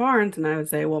Catherine Barnes, and I would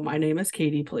say, well, my name is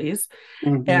Katie, please.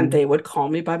 Mm-hmm. And they would call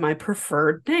me by my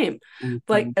preferred name. Mm-hmm.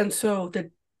 Like, and so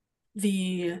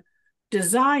the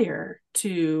desire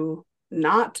to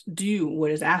not do what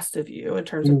is asked of you in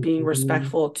terms of being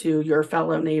respectful to your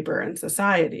fellow neighbor and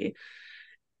society,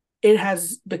 it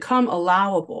has become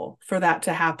allowable for that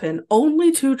to happen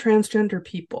only to transgender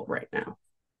people right now.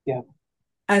 Yeah.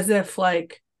 As if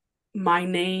like my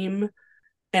name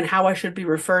and how I should be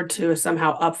referred to is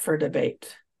somehow up for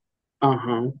debate.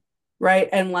 Right.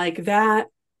 And like that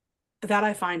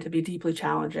I find to be deeply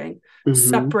challenging,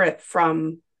 separate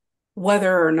from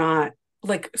whether or not,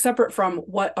 like separate from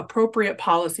what appropriate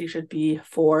policy should be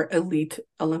for elite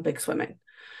Olympic swimming,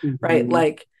 right?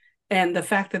 Like, and the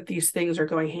fact that these things are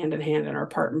going hand in hand and are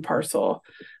part and parcel.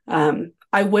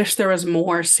 I wish there was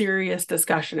more serious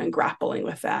discussion and grappling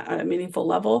with that at a meaningful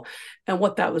level and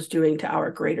what that was doing to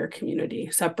our greater community,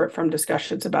 separate from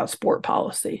discussions about sport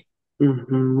policy.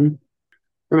 Reminds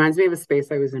me of a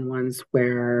space I was in once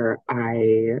where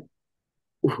I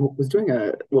was doing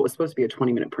what was supposed to be a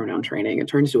 20-minute pronoun training. It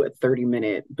turned into a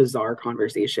 30-minute bizarre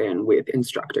conversation with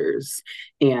instructors.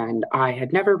 And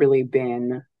I'd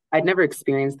never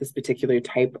experienced this particular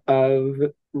type of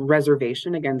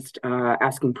reservation against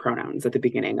asking pronouns at the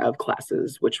beginning of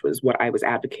classes, which was what I was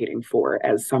advocating for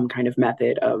as some kind of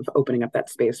method of opening up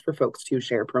that space for folks to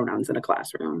share pronouns in a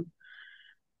classroom.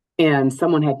 And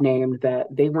someone had named that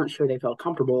they weren't sure they felt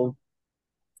comfortable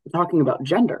talking about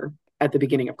gender at the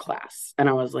beginning of class. And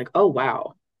I was like, oh,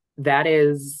 wow, that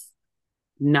is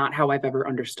not how I've ever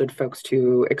understood folks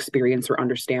to experience or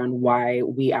understand why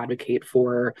we advocate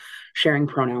for sharing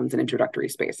pronouns in introductory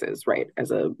spaces, right,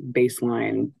 as a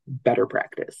baseline better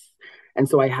practice. And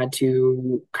so I had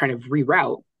to kind of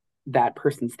reroute that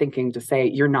person's thinking to say,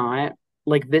 you're not,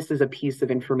 like, this is a piece of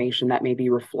information that may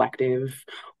be reflective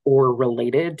or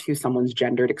related to someone's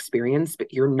gendered experience,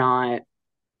 but you're not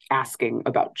asking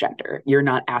about gender. You're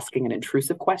not asking an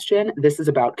intrusive question. This is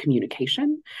about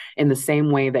communication in the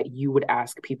same way that you would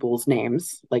ask people's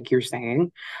names, like you're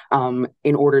saying,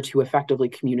 in order to effectively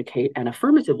communicate and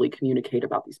affirmatively communicate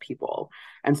about these people.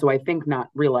 And so I think not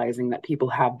realizing that people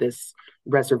have this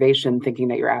reservation thinking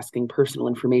that you're asking personal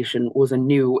information was a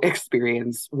new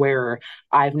experience where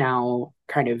I've now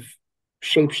kind of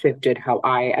shape-shifted how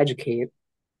I educate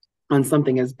on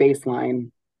something as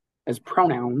baseline as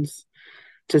pronouns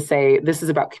to say, this is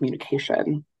about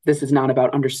communication. This is not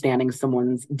about understanding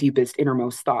someone's deepest,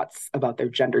 innermost thoughts about their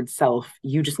gendered self.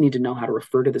 You just need to know how to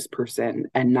refer to this person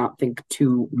and not think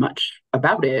too much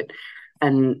about it.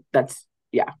 And that's,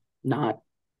 not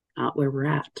where we're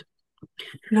at.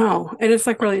 No, and it's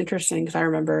like really interesting because I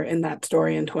remember in that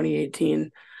story in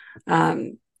 2018,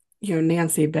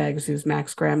 Nancy Beggs, who's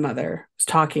Mac's grandmother, was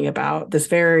talking about this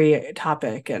very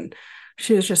topic. And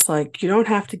she was just like, you don't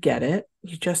have to get it.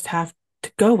 You just have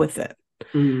to go with it.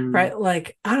 Right?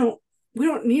 Like, we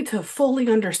don't need to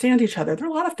fully understand each other. There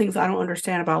are a lot of things I don't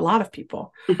understand about a lot of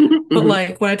people. But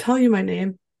like, when I tell you my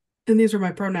name and these are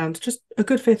my pronouns, just a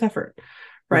good faith effort.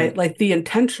 Right? Like the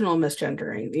intentional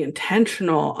misgendering, the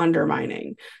intentional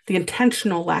undermining, the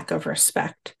intentional lack of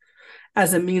respect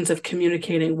as a means of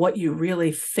communicating what you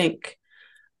really think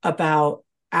about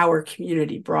our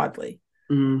community broadly.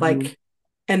 Like,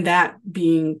 and that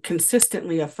being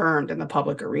consistently affirmed in the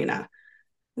public arena.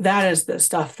 That is the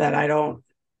stuff that I don't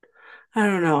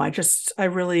know. I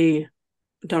really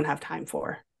don't have time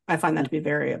for. I find that to be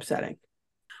very upsetting.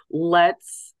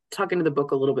 Let's talk into the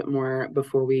book a little bit more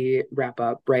before we wrap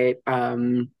up, right?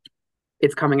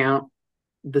 It's coming out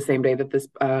the same day that this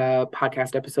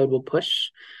podcast episode will push.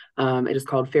 It is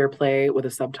called Fair Play with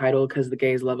a subtitle because the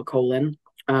gays love a colon.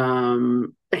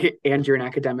 And you're an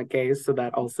academic gaze, so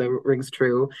that also rings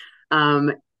true.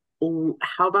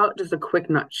 How about just a quick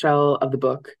nutshell of the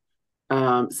book,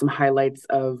 some highlights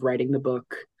of writing the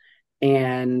book,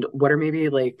 And what are maybe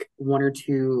like one or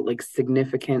two like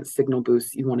significant signal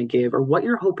boosts you want to give, or what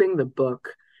you're hoping the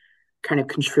book kind of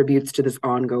contributes to this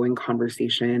ongoing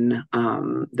conversation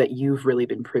that you've really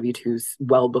been privy to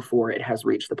well before it has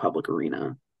reached the public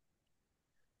arena?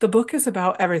 The book is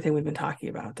about everything we've been talking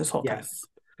about this whole time. Yes.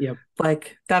 Yep.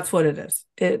 Like, that's what it is.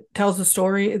 It tells a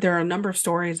story. There are a number of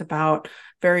stories about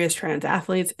various trans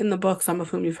athletes in the book, some of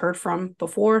whom you've heard from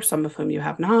before, some of whom you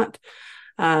have not.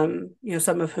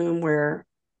 Some of whom we're,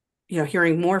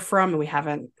 hearing more from, and we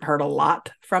haven't heard a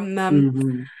lot from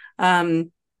them. Mm-hmm.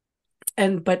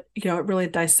 But it really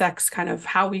dissects kind of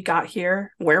how we got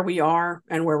here, where we are,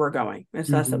 and where we're going. It's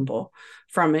that simple,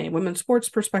 from a women's sports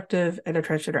perspective and a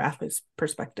transgender athlete's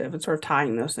perspective, and sort of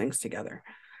tying those things together.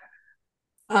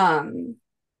 Then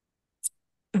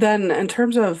in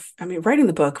terms of, writing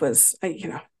the book was,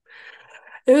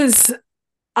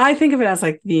 I think of it as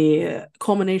like the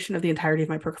culmination of the entirety of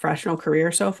my professional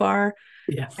career so far.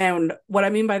 Yes. And what I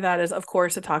mean by that is, of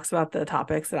course, it talks about the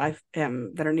topics that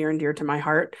that are near and dear to my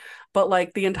heart. But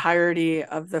like the entirety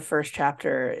of the first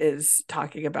chapter is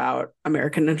talking about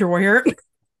American Ninja Warrior,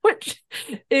 which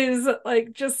is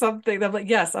like just something that I'm like,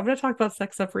 yes, I'm going to talk about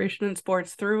sex separation in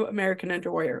sports through American Ninja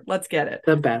Warrior. Let's get it.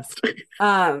 The best.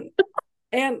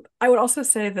 And I would also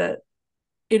say that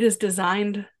it is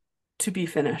designed to be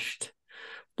finished.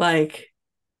 Like,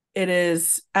 it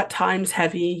is at times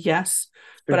heavy, yes,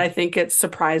 but I think it's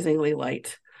surprisingly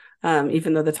light,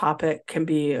 even though the topic can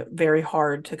be very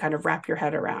hard to kind of wrap your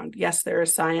head around. Yes, there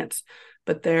is science,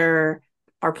 but there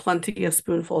are plenty of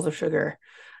spoonfuls of sugar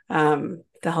to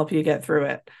help you get through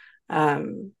it.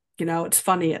 It's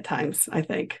funny at times, I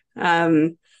think.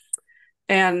 And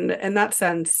in that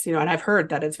sense, and I've heard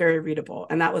that it's very readable,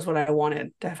 and that was what I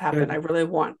wanted to have happen. I really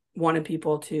wanted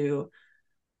people to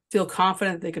feel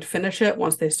confident they could finish it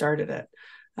once they started it.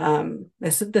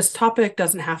 This topic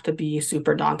doesn't have to be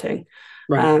super daunting.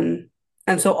 Right.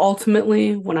 And so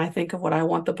ultimately, when I think of what I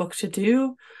want the book to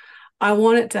do, I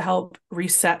want it to help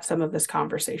reset some of this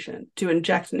conversation, to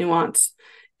inject nuance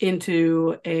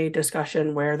into a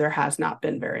discussion where there has not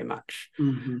been very much.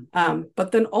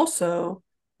 But then also,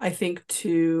 I think,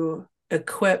 to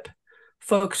equip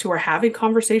folks who are having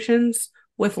conversations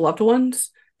with loved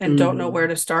ones and don't know where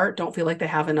to start, don't feel like they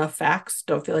have enough facts,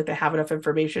 don't feel like they have enough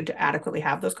information to adequately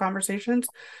have those conversations.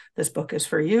 This book is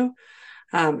for you.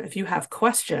 If you have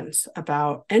questions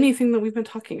about anything that we've been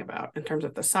talking about in terms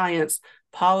of the science,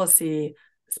 policy,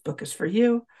 this book is for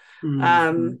you.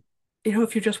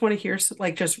 If you just want to hear,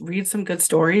 like, just read some good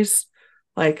stories,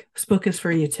 like, this book is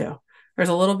for you too. There's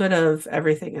a little bit of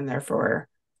everything in there, a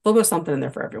little bit of something in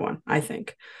there for everyone, I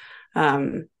think.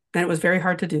 And it was very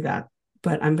hard to do that,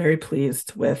 but I'm very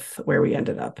pleased with where we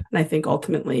ended up. And I think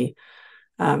ultimately,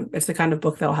 it's the kind of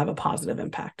book that will have a positive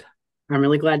impact. I'm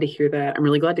really glad to hear that. I'm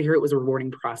really glad to hear it was a rewarding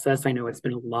process. I know it's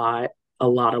been a lot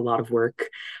of work.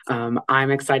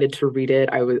 I'm excited to read it.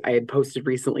 I had posted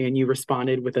recently, and you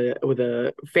responded with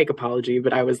a fake apology,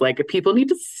 but I was like, people need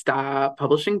to stop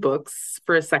publishing books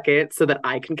for a second so that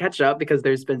I can catch up, because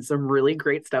there's been some really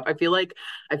great stuff. I feel like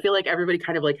everybody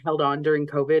kind of like held on during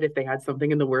COVID if they had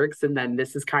something in the works, and then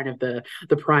this is kind of the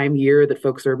prime year that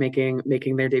folks are making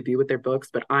their debut with their books.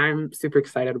 But I'm super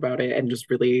excited about it, and just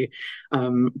really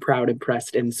proud,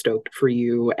 impressed, and stoked for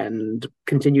you, and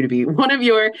continue to be one of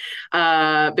your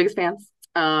biggest fans,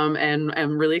 and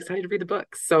I'm really excited to read the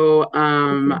book. So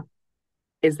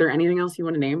is there anything else you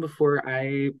want to name before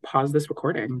I pause this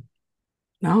recording?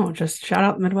 No, just shout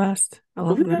out the Midwest. I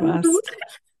love the Midwest.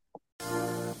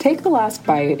 Take the Last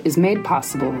Bite is made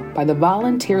possible by the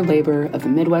volunteer labor of the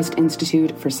Midwest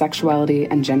Institute for Sexuality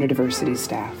and Gender Diversity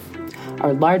staff.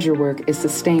 Our larger work is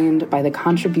sustained by the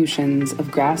contributions of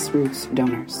grassroots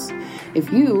donors.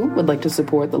 If you would like to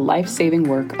support the life-saving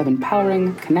work of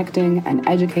empowering, connecting, and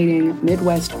educating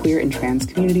Midwest queer and trans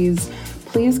communities,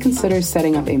 please consider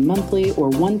setting up a monthly or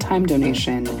one-time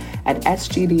donation at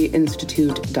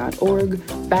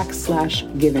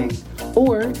sgdinstitute.org/giving,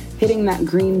 or hitting that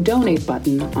green donate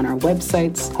button on our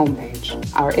website's homepage.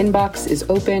 Our inbox is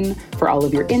open for all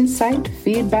of your insight,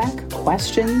 feedback,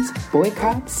 questions,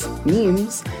 boycotts,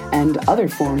 memes, and other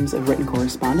forms of written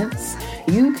correspondence.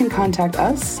 You can contact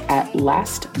us at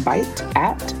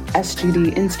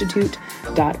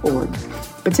lastbite@sgdinstitute.org.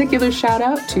 Particular shout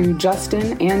out to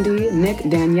Justin, Andy, Nick,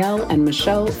 Danielle, and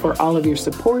Michelle for all of your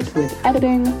support with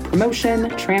editing, promotion,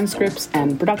 transcripts,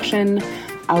 and production.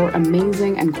 Our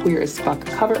amazing and queer as fuck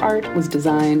cover art was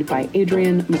designed by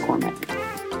Adrian McCormick.